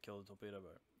cruiser and killed the torpedo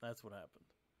boat. That's what happened.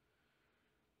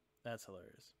 That's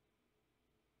hilarious.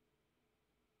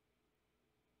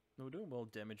 We're doing well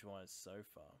damage-wise so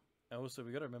far. And also,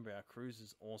 we got to remember our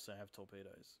cruisers also have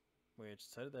torpedoes, which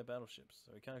so do their battleships,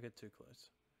 so we can't get too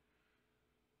close.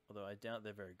 Although I doubt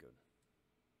they're very good.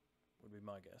 Would be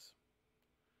my guess.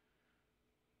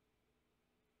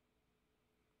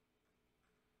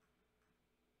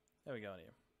 How are we going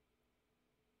here?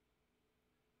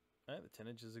 Alright, the 10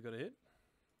 inches have got a hit.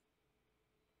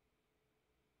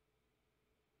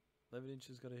 11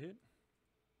 inches got a hit.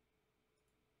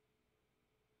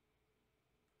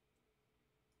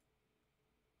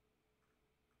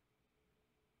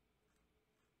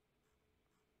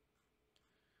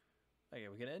 Okay,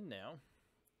 we can end now,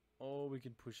 or we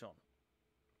can push on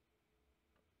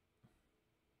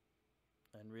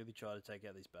and really try to take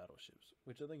out these battleships,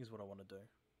 which I think is what I want to do.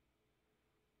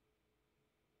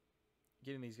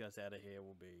 Getting these guys out of here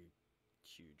will be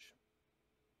huge.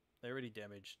 They're already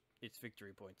damaged. It's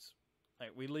victory points.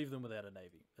 Like, we leave them without a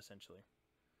navy, essentially.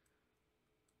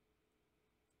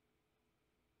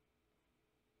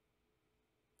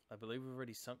 I believe we've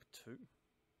already sunk 2,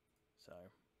 so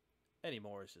any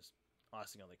more is just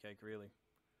icing on the cake, really.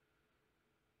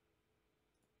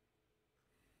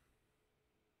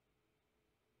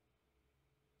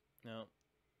 Now,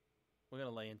 we're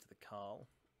going to lay into the Carl.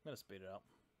 I'm going to speed it up.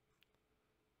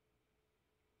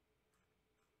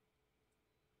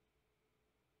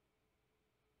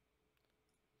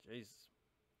 Jesus.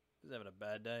 He's having a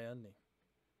bad day, isn't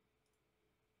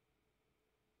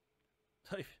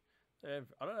he?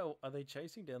 I don't know, are they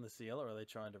chasing down the CL or are they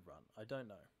trying to run? I don't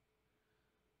know.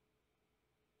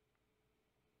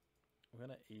 We're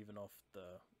going to even off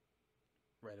the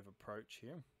rate of approach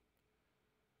here.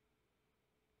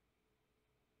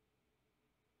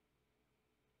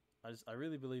 I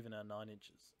really believe in our 9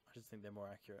 inches. I just think they're more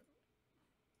accurate.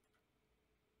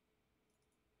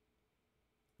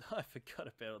 I forgot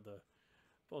about the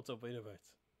four torpedo boats.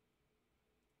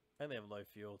 And they have low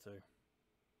fuel too.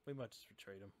 We might just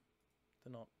retreat them.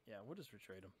 They're not... Yeah, we'll just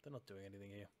retreat them. They're not doing anything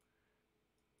here.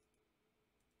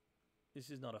 This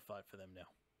is not a fight for them now.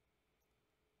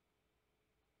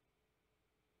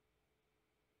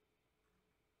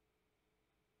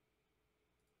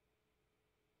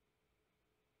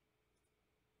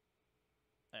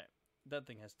 Alright, that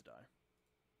thing has to die.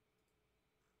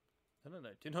 No,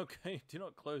 do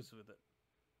not close with it.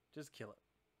 Just kill it.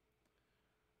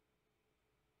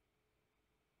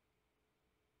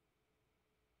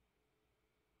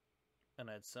 And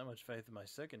I had so much faith in my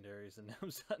secondaries, and now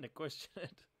I'm starting to question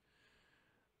it.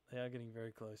 They are getting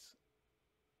very close.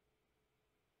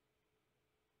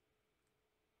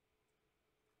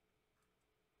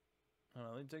 I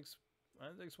don't know, it takes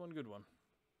one good one.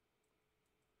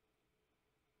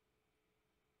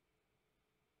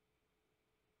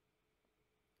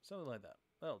 Something like that.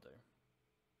 That'll do.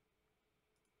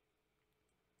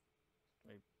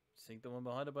 sink the one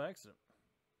behind it by accident.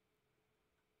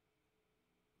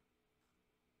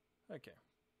 Okay.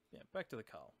 Yeah, back to the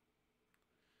Carl.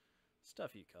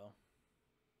 Stuff you, Carl.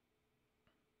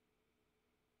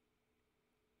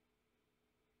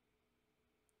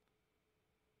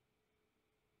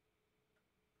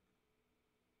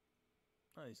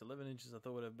 Oh, these 11 inches I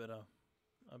thought would have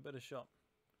a better shot.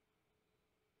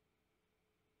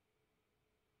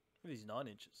 These 9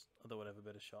 inches I thought would have a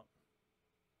better shot.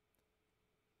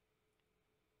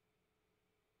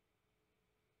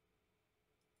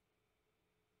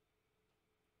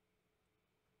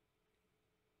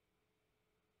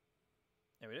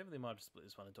 Yeah, we definitely might have to split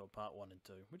this one into a part 1 and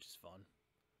 2, which is fine.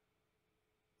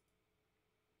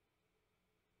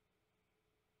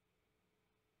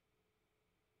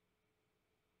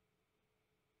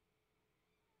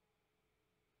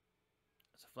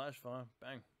 It's a flash fire,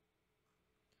 bang.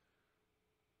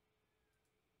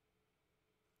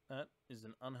 That is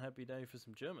an unhappy day for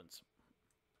some Germans.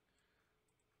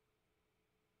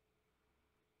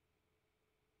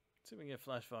 Let's see if we can get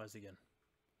flash fires again.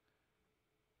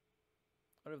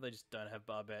 What if they just don't have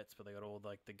barbettes, but they got all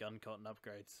like the gun cotton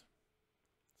upgrades?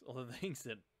 It's all the things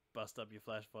that bust up your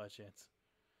flash fire chance.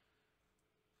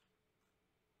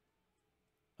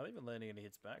 Are they even landing any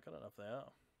hits back? I don't know if they are.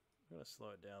 I'm gonna slow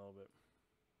it down a little bit.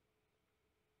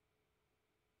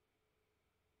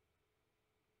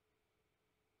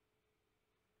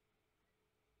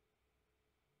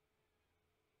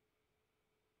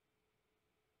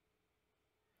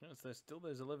 Yes, there's still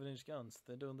those 11-inch guns.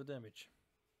 They're doing the damage.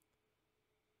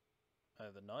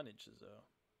 Oh, the 9 inches are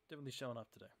definitely showing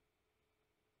up today.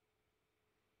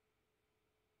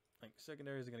 Like,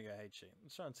 secondaries are going to go hate sheet.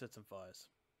 Let's try and set some fires.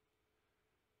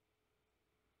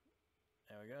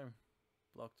 There we go.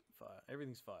 Blocked fire.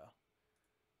 Everything's fire.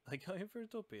 Are they going for a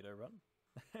torpedo run?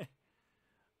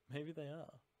 Maybe they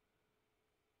are.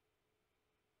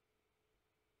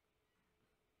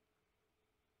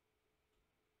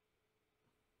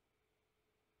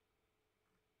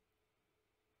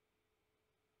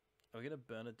 Are we going to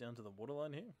burn it down to the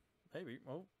waterline here? Maybe.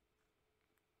 Oh,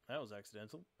 that was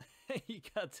accidental. You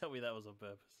can't tell me that was on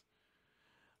purpose.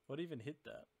 What even hit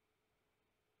that?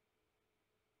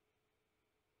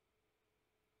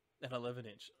 An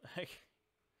 11-inch.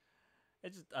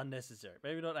 It's just unnecessary.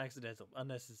 Maybe not accidental.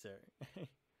 Unnecessary.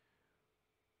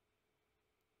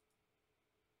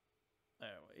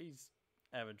 Anyway, he's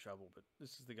having trouble, but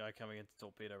this is the guy coming into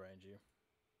torpedo range here.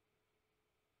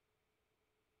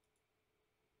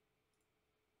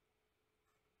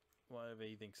 Whatever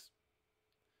he thinks.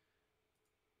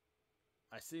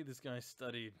 I see this guy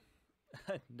studied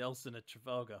Nelson at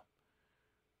Trafalgar,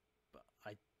 but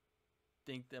I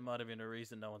think there might have been a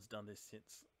reason no one's done this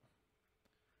since.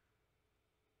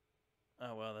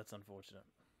 Oh well, that's unfortunate.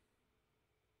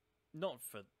 Not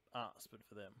for us, but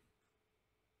for them.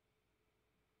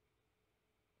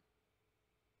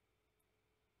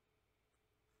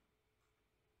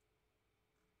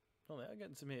 Well, they are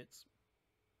getting some hits.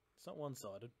 It's not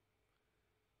one-sided.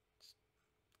 It's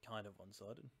kind of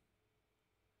one-sided.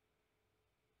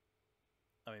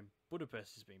 I mean,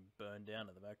 Budapest is being burned down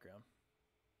in the background.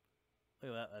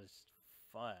 Look at that, that is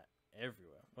fire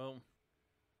everywhere. Well,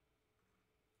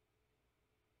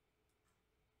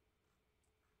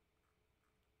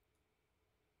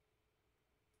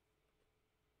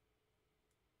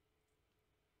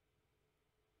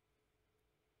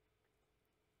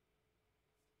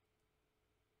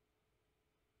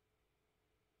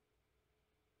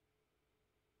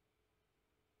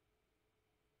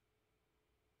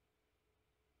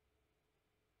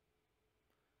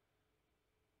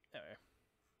 anyway.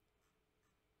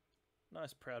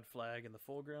 Nice proud flag in the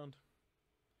foreground.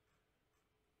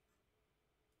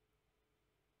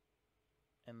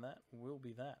 And that will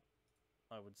be that,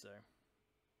 I would say.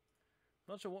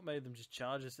 Not sure what made them just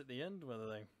charge us at the end, whether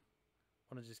they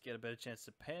want to just get a better chance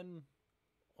to pen,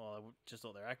 or they just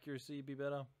thought their accuracy would be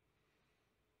better.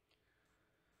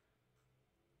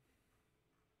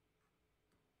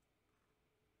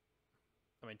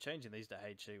 I mean, changing these to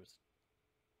HE was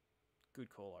a good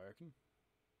call, I reckon.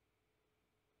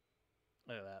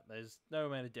 Look at that. There's no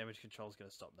amount of damage control is going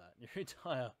to stop that. Your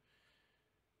entire...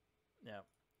 Yeah,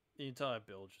 the entire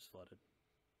build just flooded.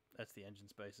 That's the engine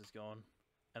space is gone.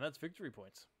 And that's victory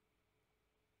points.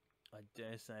 I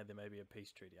dare say there may be a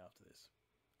peace treaty after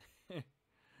this.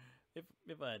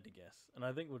 if I had to guess. And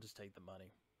I think we'll just take the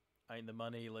money. I mean, the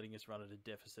money letting us run at a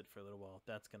deficit for a little while,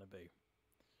 that's going to be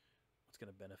what's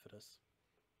going to benefit us.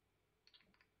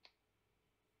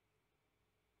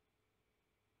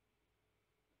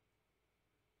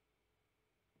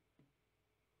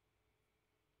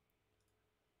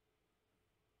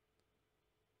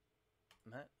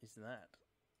 And that is that.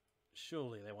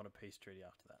 Surely they want a peace treaty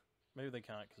after that. Maybe they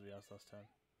can't because we asked last time.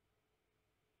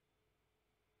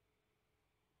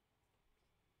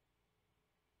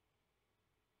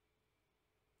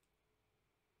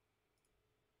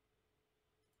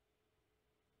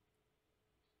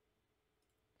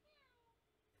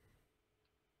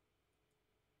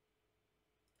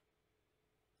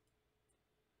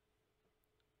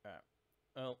 Alright.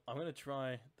 Well, I'm going to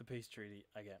try the peace treaty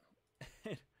again.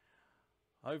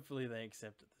 Hopefully they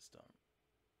accept it this time.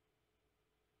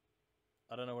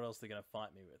 I don't know what else they're going to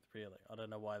fight me with, really. I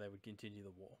don't know why they would continue the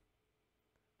war.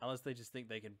 Unless they just think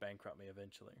they can bankrupt me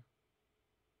eventually.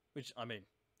 Which, I mean,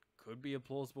 could be a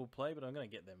plausible play, but I'm going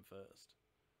to get them first.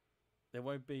 There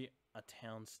won't be a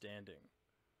town standing.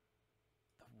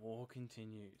 The war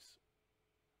continues.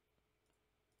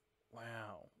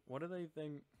 Wow. What do they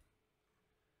think?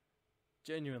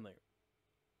 Genuinely.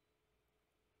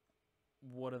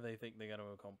 What do they think they're going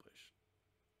to accomplish?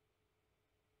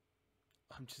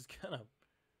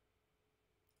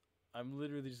 I'm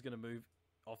literally just going to move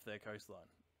off their coastline.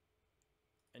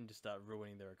 And just start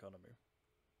ruining their economy.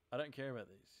 I don't care about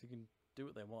these. You can do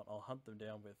what they want. I'll hunt them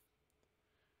down with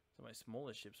some of my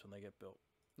smaller ships when they get built.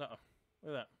 No,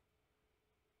 look at that.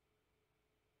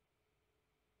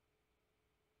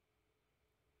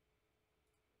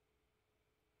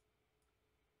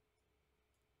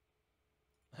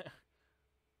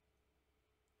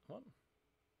 What?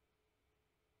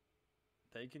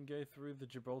 They can go through the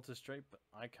Gibraltar Strait, but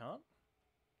I can't?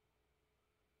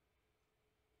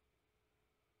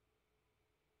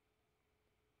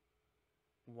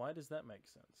 Why does that make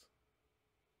sense?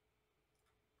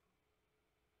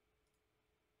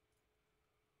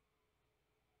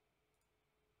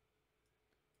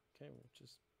 Okay, we'll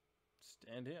just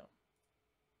stand here.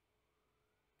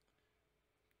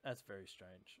 That's very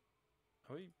strange.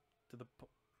 Are we... Do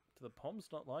the Poms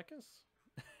not like us?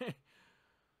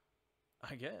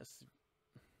 I guess.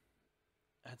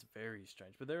 That's very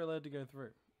strange, but they're allowed to go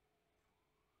through.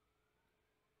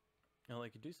 Now they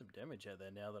could do some damage out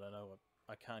there now that I know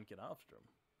I can't get after them.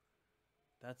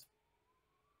 That's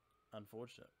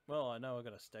unfortunate. Well, I know I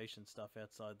got to station stuff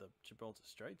outside the Gibraltar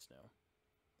Straits now.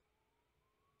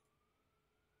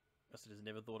 I just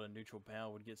never thought a neutral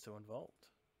power would get so involved.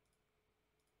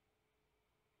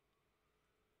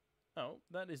 Oh,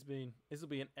 this will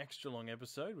be an extra long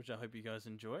episode, which I hope you guys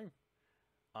enjoy.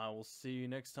 I will see you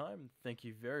next time. Thank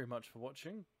you very much for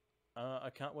watching. I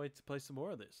can't wait to play some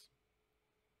more of this.